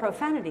little bit of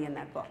profanity in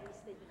that book.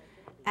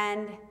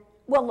 And,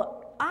 well,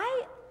 look,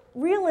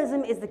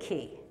 realism is the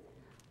key.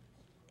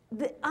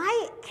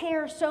 I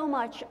care so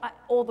much,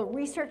 all the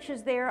research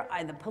is there,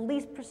 the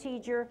police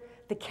procedure,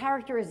 the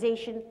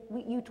characterization.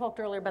 You talked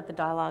earlier about the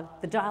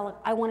dialogue.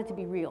 I want it to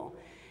be real.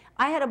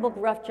 I had a book,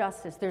 Rough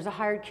Justice. There's a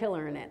hired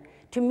killer in it.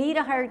 To meet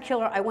a hired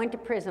killer, I went to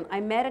prison. I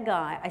met a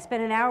guy. I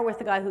spent an hour with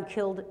a guy who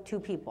killed 2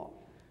 people.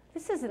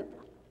 This isn't,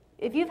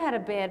 if you've had a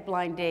bad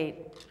blind date,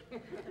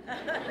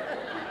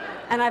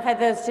 and I've had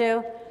those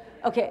too,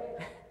 okay,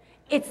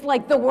 it's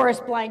like the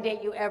worst blind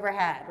date you ever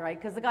had, right?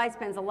 Because the guy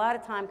spends a lot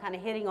of time kind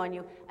of hitting on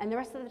you, and the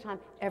rest of the time,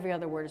 every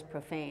other word is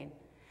profane,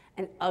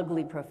 and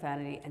ugly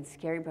profanity, and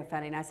scary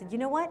profanity. And I said, you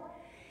know what?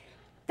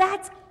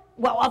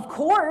 Well, of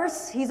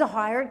course, he's a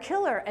hired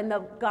killer. And the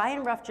guy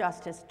in Rough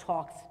Justice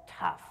talks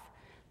tough.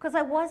 Because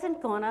I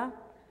wasn't gonna,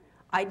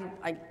 I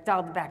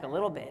dialed it back a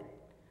little bit,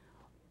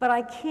 but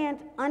I can't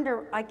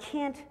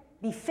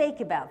be fake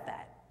about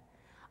that.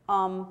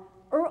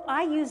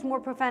 I used more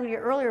profanity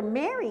earlier.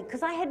 Mary,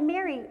 because I had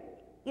Mary,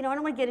 you know, I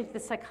don't want to get into the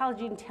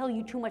psychology and tell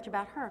you too much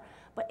about her,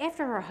 but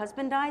after her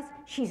husband dies,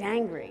 she's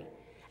angry.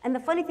 And the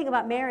funny thing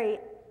about Mary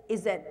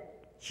is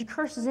that she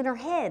curses in her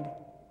head.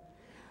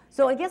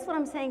 So I guess what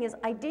I'm saying is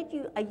I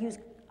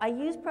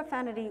use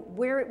profanity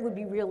where it would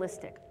be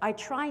realistic. I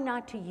try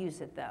not to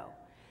use it though,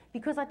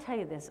 because I tell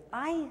you this,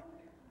 I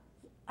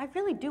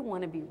really do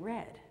want to be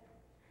read.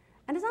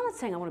 And I'm not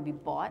saying I want to be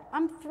bought.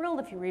 I'm thrilled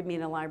if you read me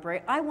in a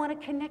library. I want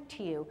to connect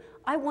to you.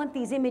 I want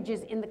these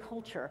images in the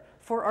culture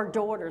for our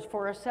daughters,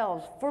 for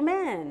ourselves, for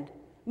men.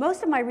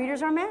 Most of my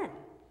readers are men.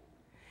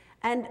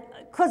 And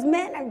because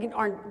men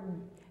aren't,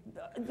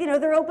 you know,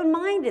 they're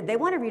open-minded. They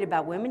want to read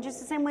about women just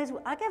the same way as,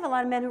 I have a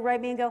lot of men who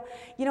write me and go,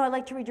 you know, I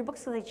like to read your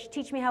books so they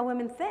teach me how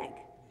women think.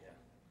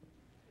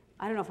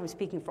 I don't know if I'm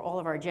speaking for all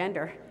of our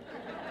gender.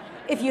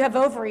 If you have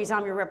ovaries,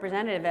 I'm your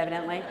representative,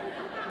 evidently.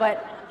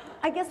 But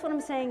I guess what I'm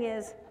saying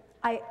is,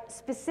 I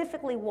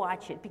specifically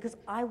watch it because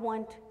I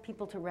want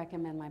people to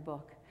recommend my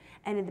book.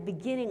 And in the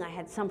beginning, I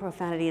had some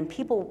profanity, and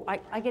people,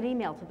 I get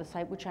email to the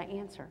site, which I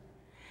answer.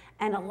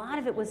 And a lot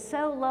of it was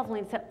so lovely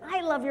and said,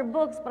 I love your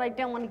books, but I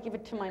don't want to give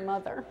it to my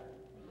mother.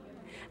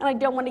 And I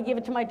don't want to give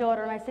it to my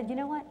daughter. And I said, you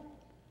know what?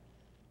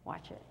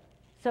 Watch it.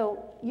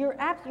 So your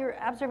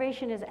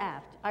observation is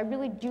apt. I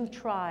really do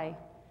try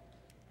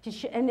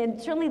to, and then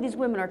certainly these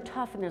women are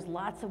tough, and there's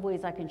lots of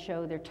ways I can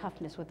show their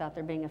toughness without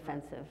their being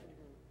offensive.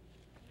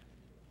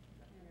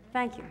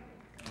 Thank you.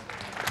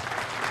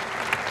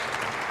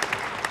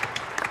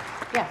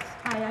 Yes.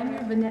 Hi, I'm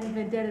your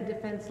vendetta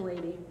defense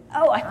lady.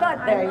 Oh, I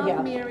thought there you go. I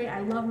love Mary.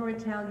 I love her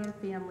Italian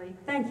family.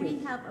 Thank you. We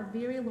have a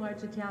very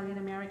large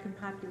Italian-American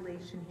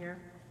population here.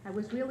 I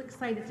was real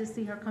excited to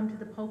see her come to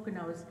the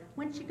Poconos.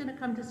 When's she going to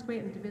come to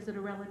Scranton to visit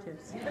her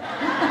relatives?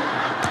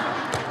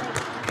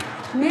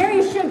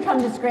 Mary should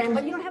come to Scranton,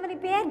 but you don't have any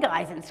bad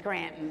guys in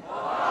Scranton. These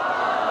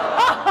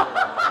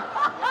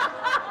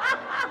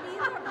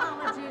are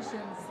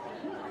politicians.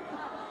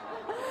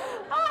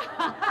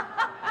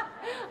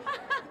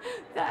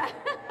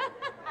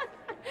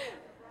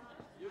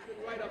 You could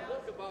write a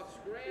book about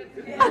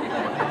Scranton.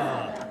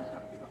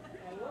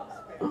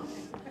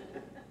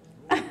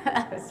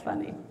 That was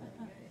funny.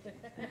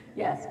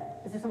 Yes.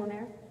 Is there someone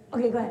there?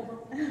 Okay, go ahead.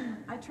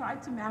 I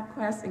tried to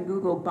MapQuest and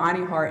Google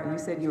Bonnie Hart, and you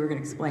said you were going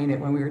to explain it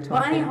when we were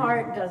talking. Bonnie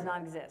Hart does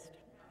not exist.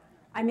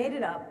 I made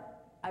it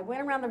up. I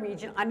went around the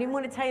region. I didn't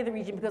want to tell you the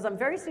region because I'm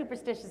very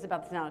superstitious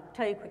about this now. I'll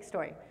tell you a quick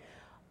story.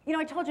 You know,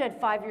 I told you I had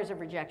 5 years of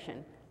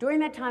rejection. During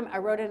that time, I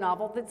wrote a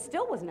novel that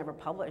still was never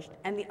published,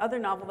 and the other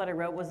novel that I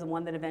wrote was the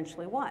one that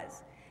eventually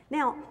was.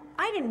 Now,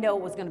 I didn't know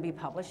it was going to be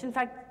published. In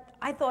fact,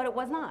 I thought it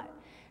was not.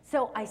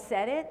 So I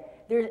said it,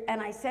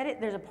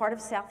 there's a part of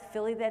South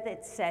Philly that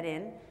it's set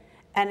in,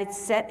 and it's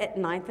set at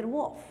 9th and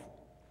Wolf.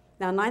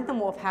 Now, 9th and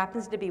Wolf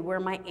happens to be where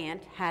my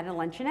aunt had a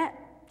luncheonette.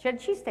 She had a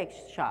cheesesteak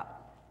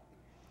shop.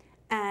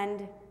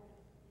 And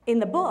in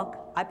the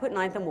book, I put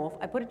 9th and Wolf,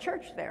 I put a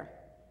church there.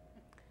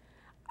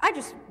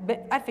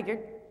 I figured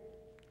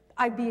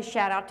I'd be a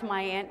shout out to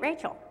my Aunt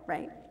Rachel,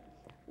 right?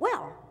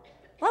 Well,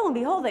 lo and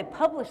behold, they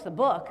published the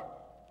book,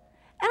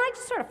 and I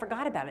just sort of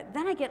forgot about it.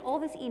 Then I get all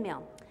this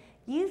email.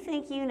 You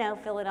think you know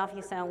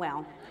Philadelphia so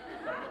well.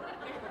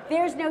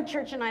 There's no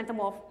church in 9th and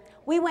Wolf.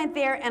 We went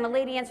there, and a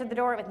lady answered the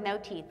door with no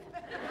teeth.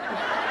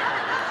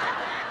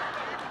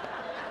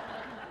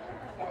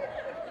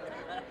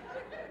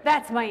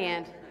 That's my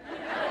aunt.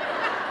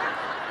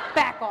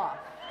 Back off.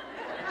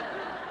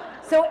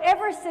 So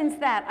ever since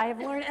that, I have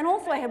learned, and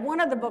also I had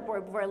one other book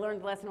where I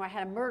learned the lesson where I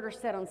had a murder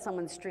set on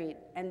someone's street.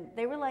 And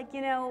they were like,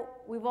 you know,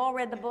 we've all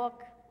read the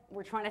book.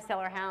 We're trying to sell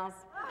our house.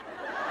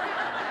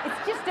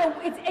 It's just and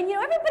you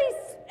know,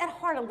 everybody's at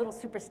heart a little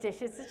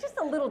superstitious. It's just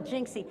a little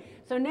jinxy.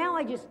 So now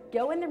I just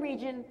go in the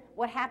region.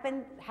 What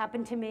happened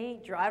to me.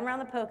 Drive around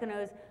the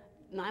Poconos.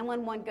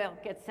 911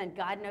 gets sent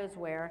God knows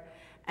where.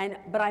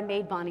 But I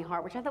made Bonnie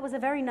Hart, which I thought was a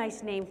very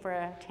nice name for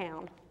a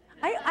town.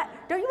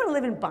 Don't you want to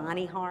live in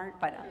Bonnie Hart?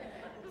 But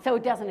So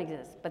it doesn't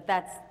exist, but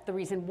that's the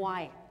reason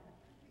why.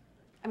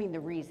 I mean, the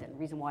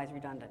reason why is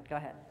redundant. Go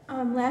ahead.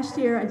 Last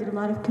year I did a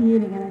lot of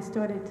commuting and I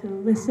started to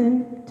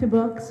listen to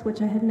books,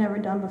 which I had never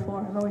done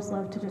before. I've always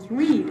loved to just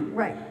read.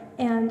 Right.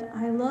 And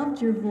I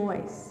loved your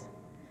voice.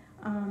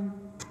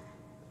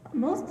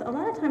 A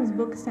lot of times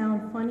books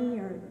sound funny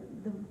or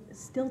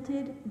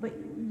stilted, but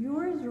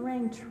yours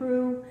rang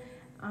true.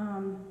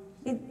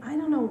 I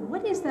don't know,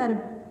 what is that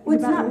Well,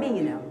 it's not me,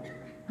 you know.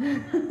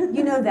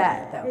 You know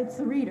that, though. It's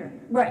the reader.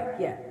 Right,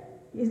 yeah.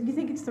 You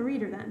think it's the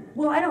reader then?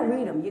 Well, I don't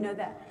read them, you know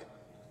that.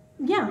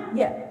 Yeah.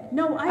 Yeah.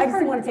 No, I just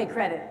don't want to take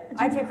credit.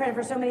 I take credit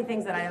for so many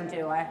things that I don't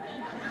do.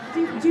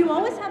 Do you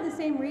always have the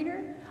same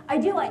reader? I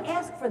do. I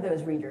ask for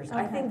those readers. Okay.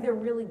 I think they're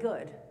really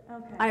good.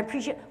 Okay. I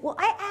appreciate. Well,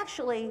 I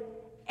actually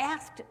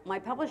asked my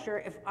publisher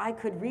if I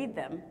could read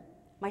them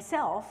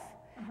myself,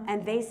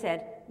 and they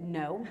said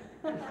no.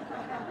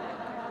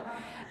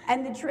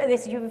 And they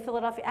said, you have a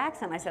Philadelphia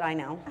accent. I said, I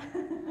know.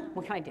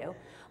 What can I do?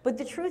 But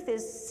the truth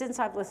is, since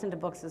I've listened to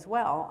books as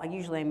well,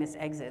 I miss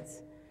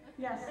exits.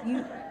 Yes.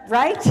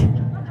 Right?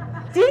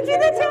 Do you do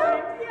that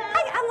too? Yeah.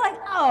 I'm like,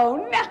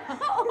 oh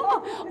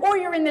no. Or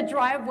you're in the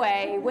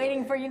driveway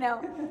waiting for,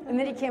 and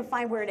then you can't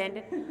find where it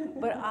ended.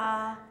 But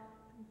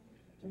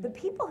the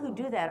people who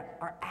do that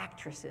are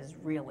actresses,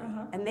 really.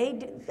 And they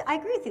do, I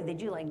agree with you, they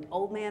do like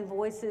old man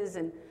voices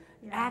and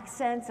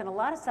accents and a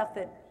lot of stuff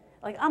that,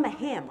 like, I'm a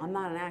him, I'm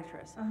not an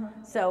actress.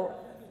 So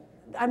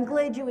I'm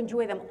glad you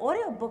enjoy them.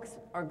 Audiobooks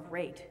are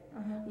great.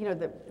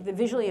 The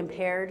visually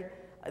impaired,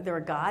 they're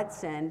a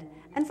godsend.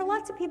 And for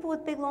lots of people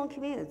with big, long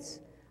commutes.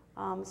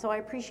 So I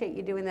appreciate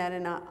you doing that,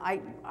 and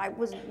I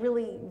was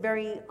really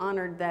very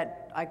honored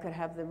that I could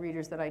have the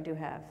readers that I do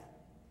have.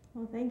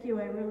 Well, thank you.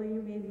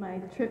 You made my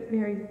trip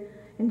very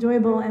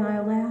enjoyable, and I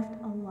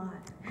laughed a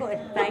lot. Good,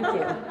 thank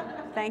you.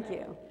 Thank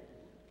you.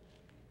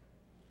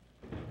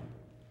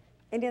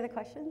 Any other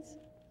questions?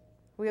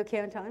 Are we okay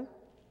on time?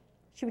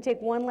 Should we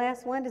take one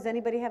last one? Does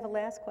anybody have a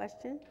last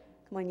question?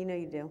 Come on, you know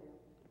you do.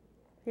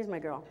 Here's my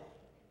girl.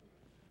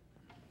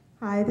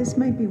 Hi, this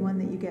might be one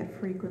that you get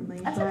frequently.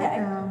 That's but,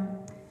 okay.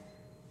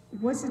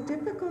 Was it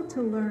difficult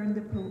to learn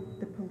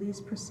the police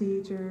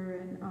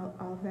procedure and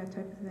all of that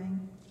type of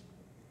thing?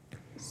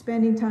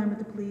 Spending time with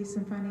the police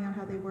and finding out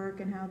how they work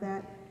and how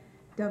that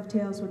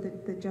dovetails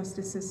with the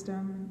justice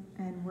system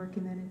and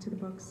working that into the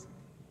books?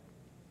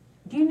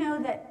 Do you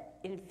know that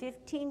in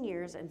 15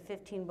 years and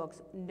 15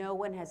 books, no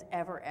one has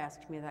ever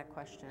asked me that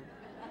question?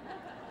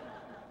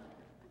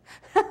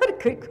 What a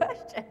good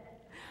question.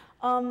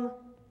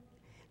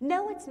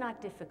 No, it's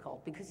not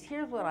difficult, because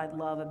here's what I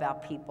love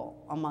about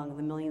people, among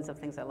the millions of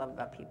things I love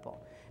about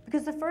people.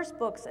 Because the first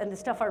books and the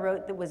stuff I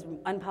wrote that was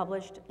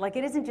unpublished, like,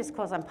 it isn't just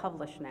because I'm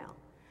published now.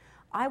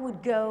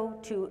 I've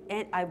gone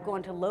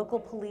to local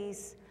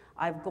police,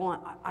 I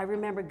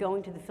remember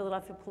going to the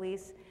Philadelphia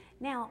police.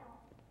 Now,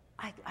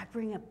 I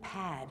bring a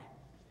pad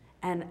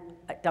and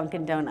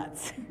Dunkin'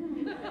 Donuts.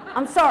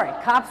 I'm sorry,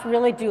 cops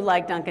really do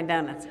like Dunkin'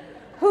 Donuts.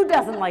 Who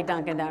doesn't like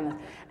Dunkin'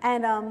 Donuts?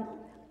 And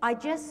I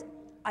just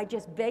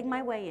begged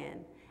my way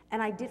in,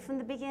 and I did from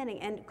the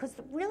beginning. And because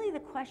really the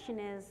question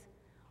is,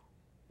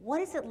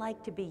 what is it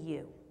like to be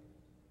you?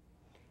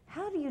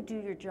 How do you do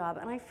your job?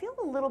 And I feel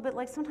a little bit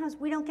like sometimes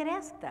we don't get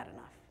asked that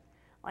enough.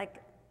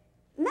 Like,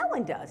 no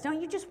one does. Don't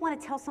you just want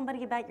to tell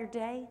somebody about your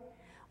day?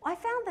 Well, I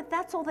found that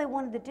that's all they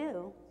wanted to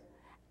do.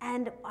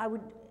 And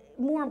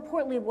more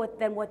importantly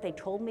than what they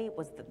told me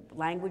was the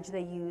language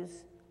they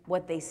use,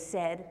 what they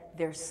said,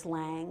 their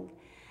slang.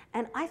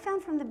 And I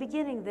found from the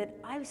beginning that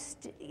I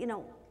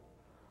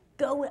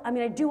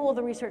do all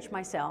the research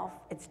myself.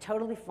 It's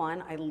totally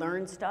fun. I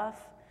learn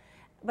stuff.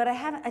 But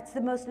it's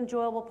the most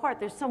enjoyable part.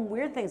 There's some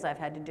weird things I've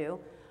had to do.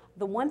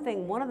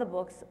 One of the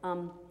books,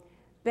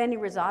 Benny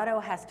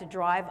Rosato has to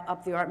drive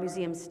up the Art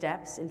Museum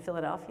steps in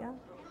Philadelphia.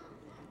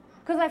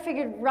 Because I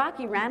figured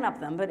Rocky ran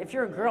up them, but if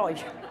you're a girl, you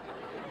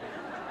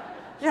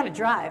gotta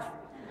drive.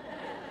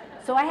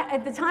 So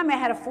at the time I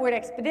had a Ford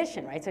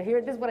Expedition, right? So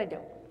this is what I do.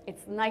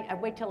 It's night, I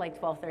wait till like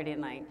 12:30 at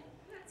night.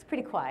 It's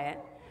pretty quiet.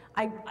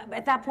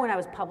 At that point I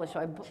was published, so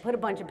I put a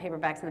bunch of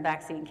paperbacks in the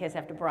back seat in case I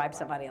have to bribe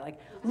somebody. Like,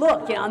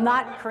 look, I'm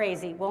not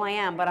crazy. Well, I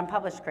am, but I'm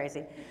published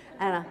crazy.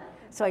 And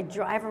so I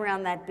drive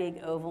around that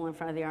big oval in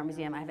front of the Art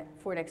Museum. I have a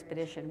Ford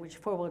Expedition, which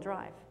is 4-wheel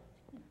drive.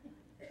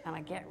 And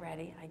I get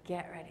ready, I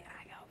go,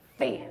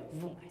 bam,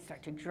 boom. I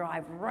start to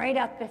drive right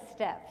up the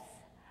steps.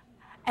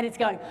 And it's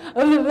going,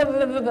 I mean,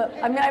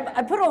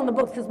 I put it all in the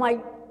books because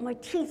my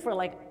teeth were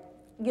like,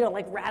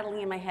 like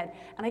rattling in my head.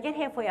 And I get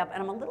halfway up,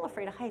 and I'm a little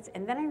afraid of heights.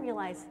 And then I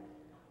realize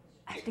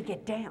I have to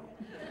get down.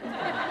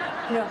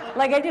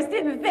 Like, I just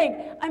didn't think.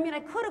 I mean, I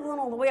could have gone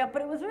all the way up,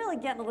 but it was really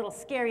getting a little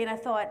scary. And I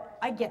thought,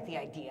 I get the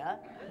idea.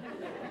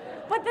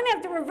 But then I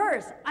have to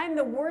reverse. I'm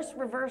the worst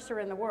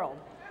reverser in the world.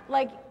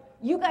 Like,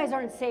 you guys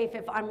aren't safe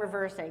if I'm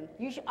reversing.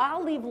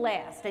 I'll leave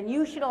last, and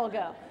you should all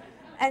go.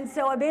 And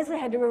so I basically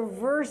had to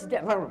reverse,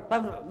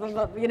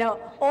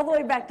 all the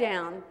way back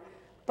down.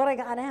 But I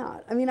got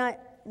out. I mean,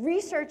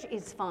 research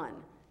is fun.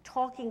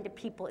 Talking to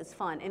people is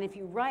fun. And if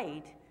you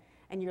write,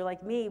 and you're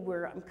like me,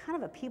 where I'm kind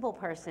of a people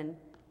person,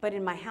 but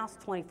in my house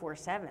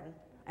 24/7.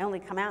 I only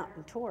come out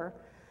and tour.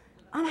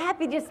 I'm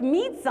happy to just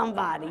meet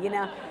somebody, you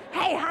know.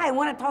 Hey, hi,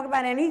 want to talk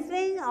about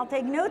anything? I'll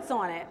take notes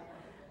on it.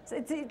 So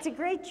it's a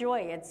great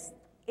joy.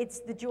 It's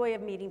the joy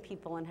of meeting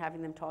people and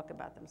having them talk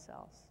about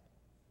themselves.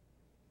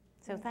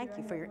 So thank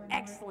you for your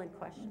excellent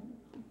question.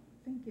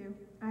 Thank you.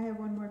 I have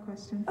one more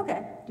question.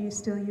 Okay. Do you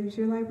still use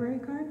your library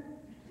card?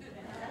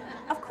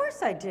 Of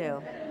course I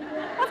do.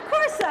 Of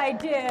course I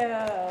do.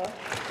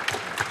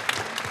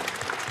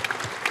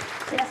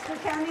 Chester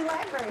County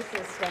Library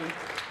System.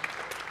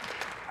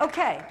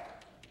 Okay.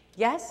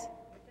 Yes?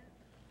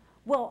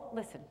 Well,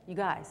 listen, you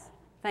guys,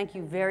 thank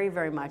you very,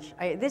 very much.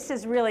 This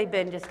has really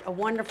been just a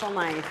wonderful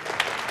night.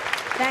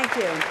 Thank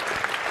you.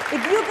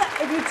 If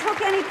you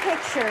took any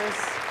pictures,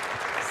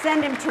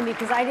 send them to me,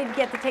 because I didn't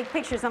get to take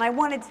pictures, and I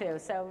wanted to.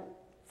 So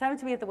send them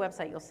to me at the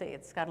website. You'll see.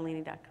 It's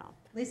Scottoline.com.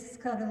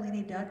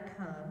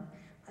 LisaScottoline.com.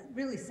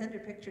 Really send her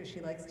pictures.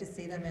 She likes to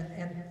see them,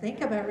 and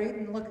think about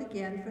reading and look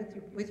again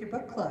with your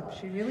book club.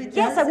 She really does.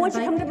 Yes, I want you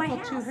to come to my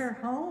invite people house. to her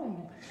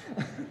home.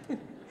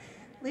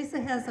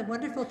 Lisa has a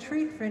wonderful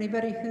treat for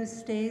anybody who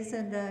stays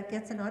and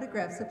gets an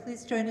autograph. So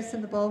please join us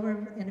in the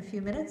ballroom in a few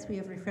minutes. We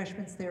have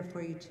refreshments there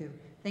for you too.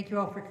 Thank you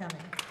all for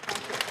coming.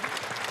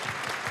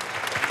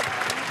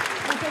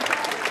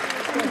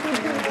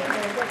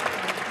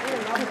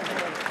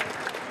 Thank you.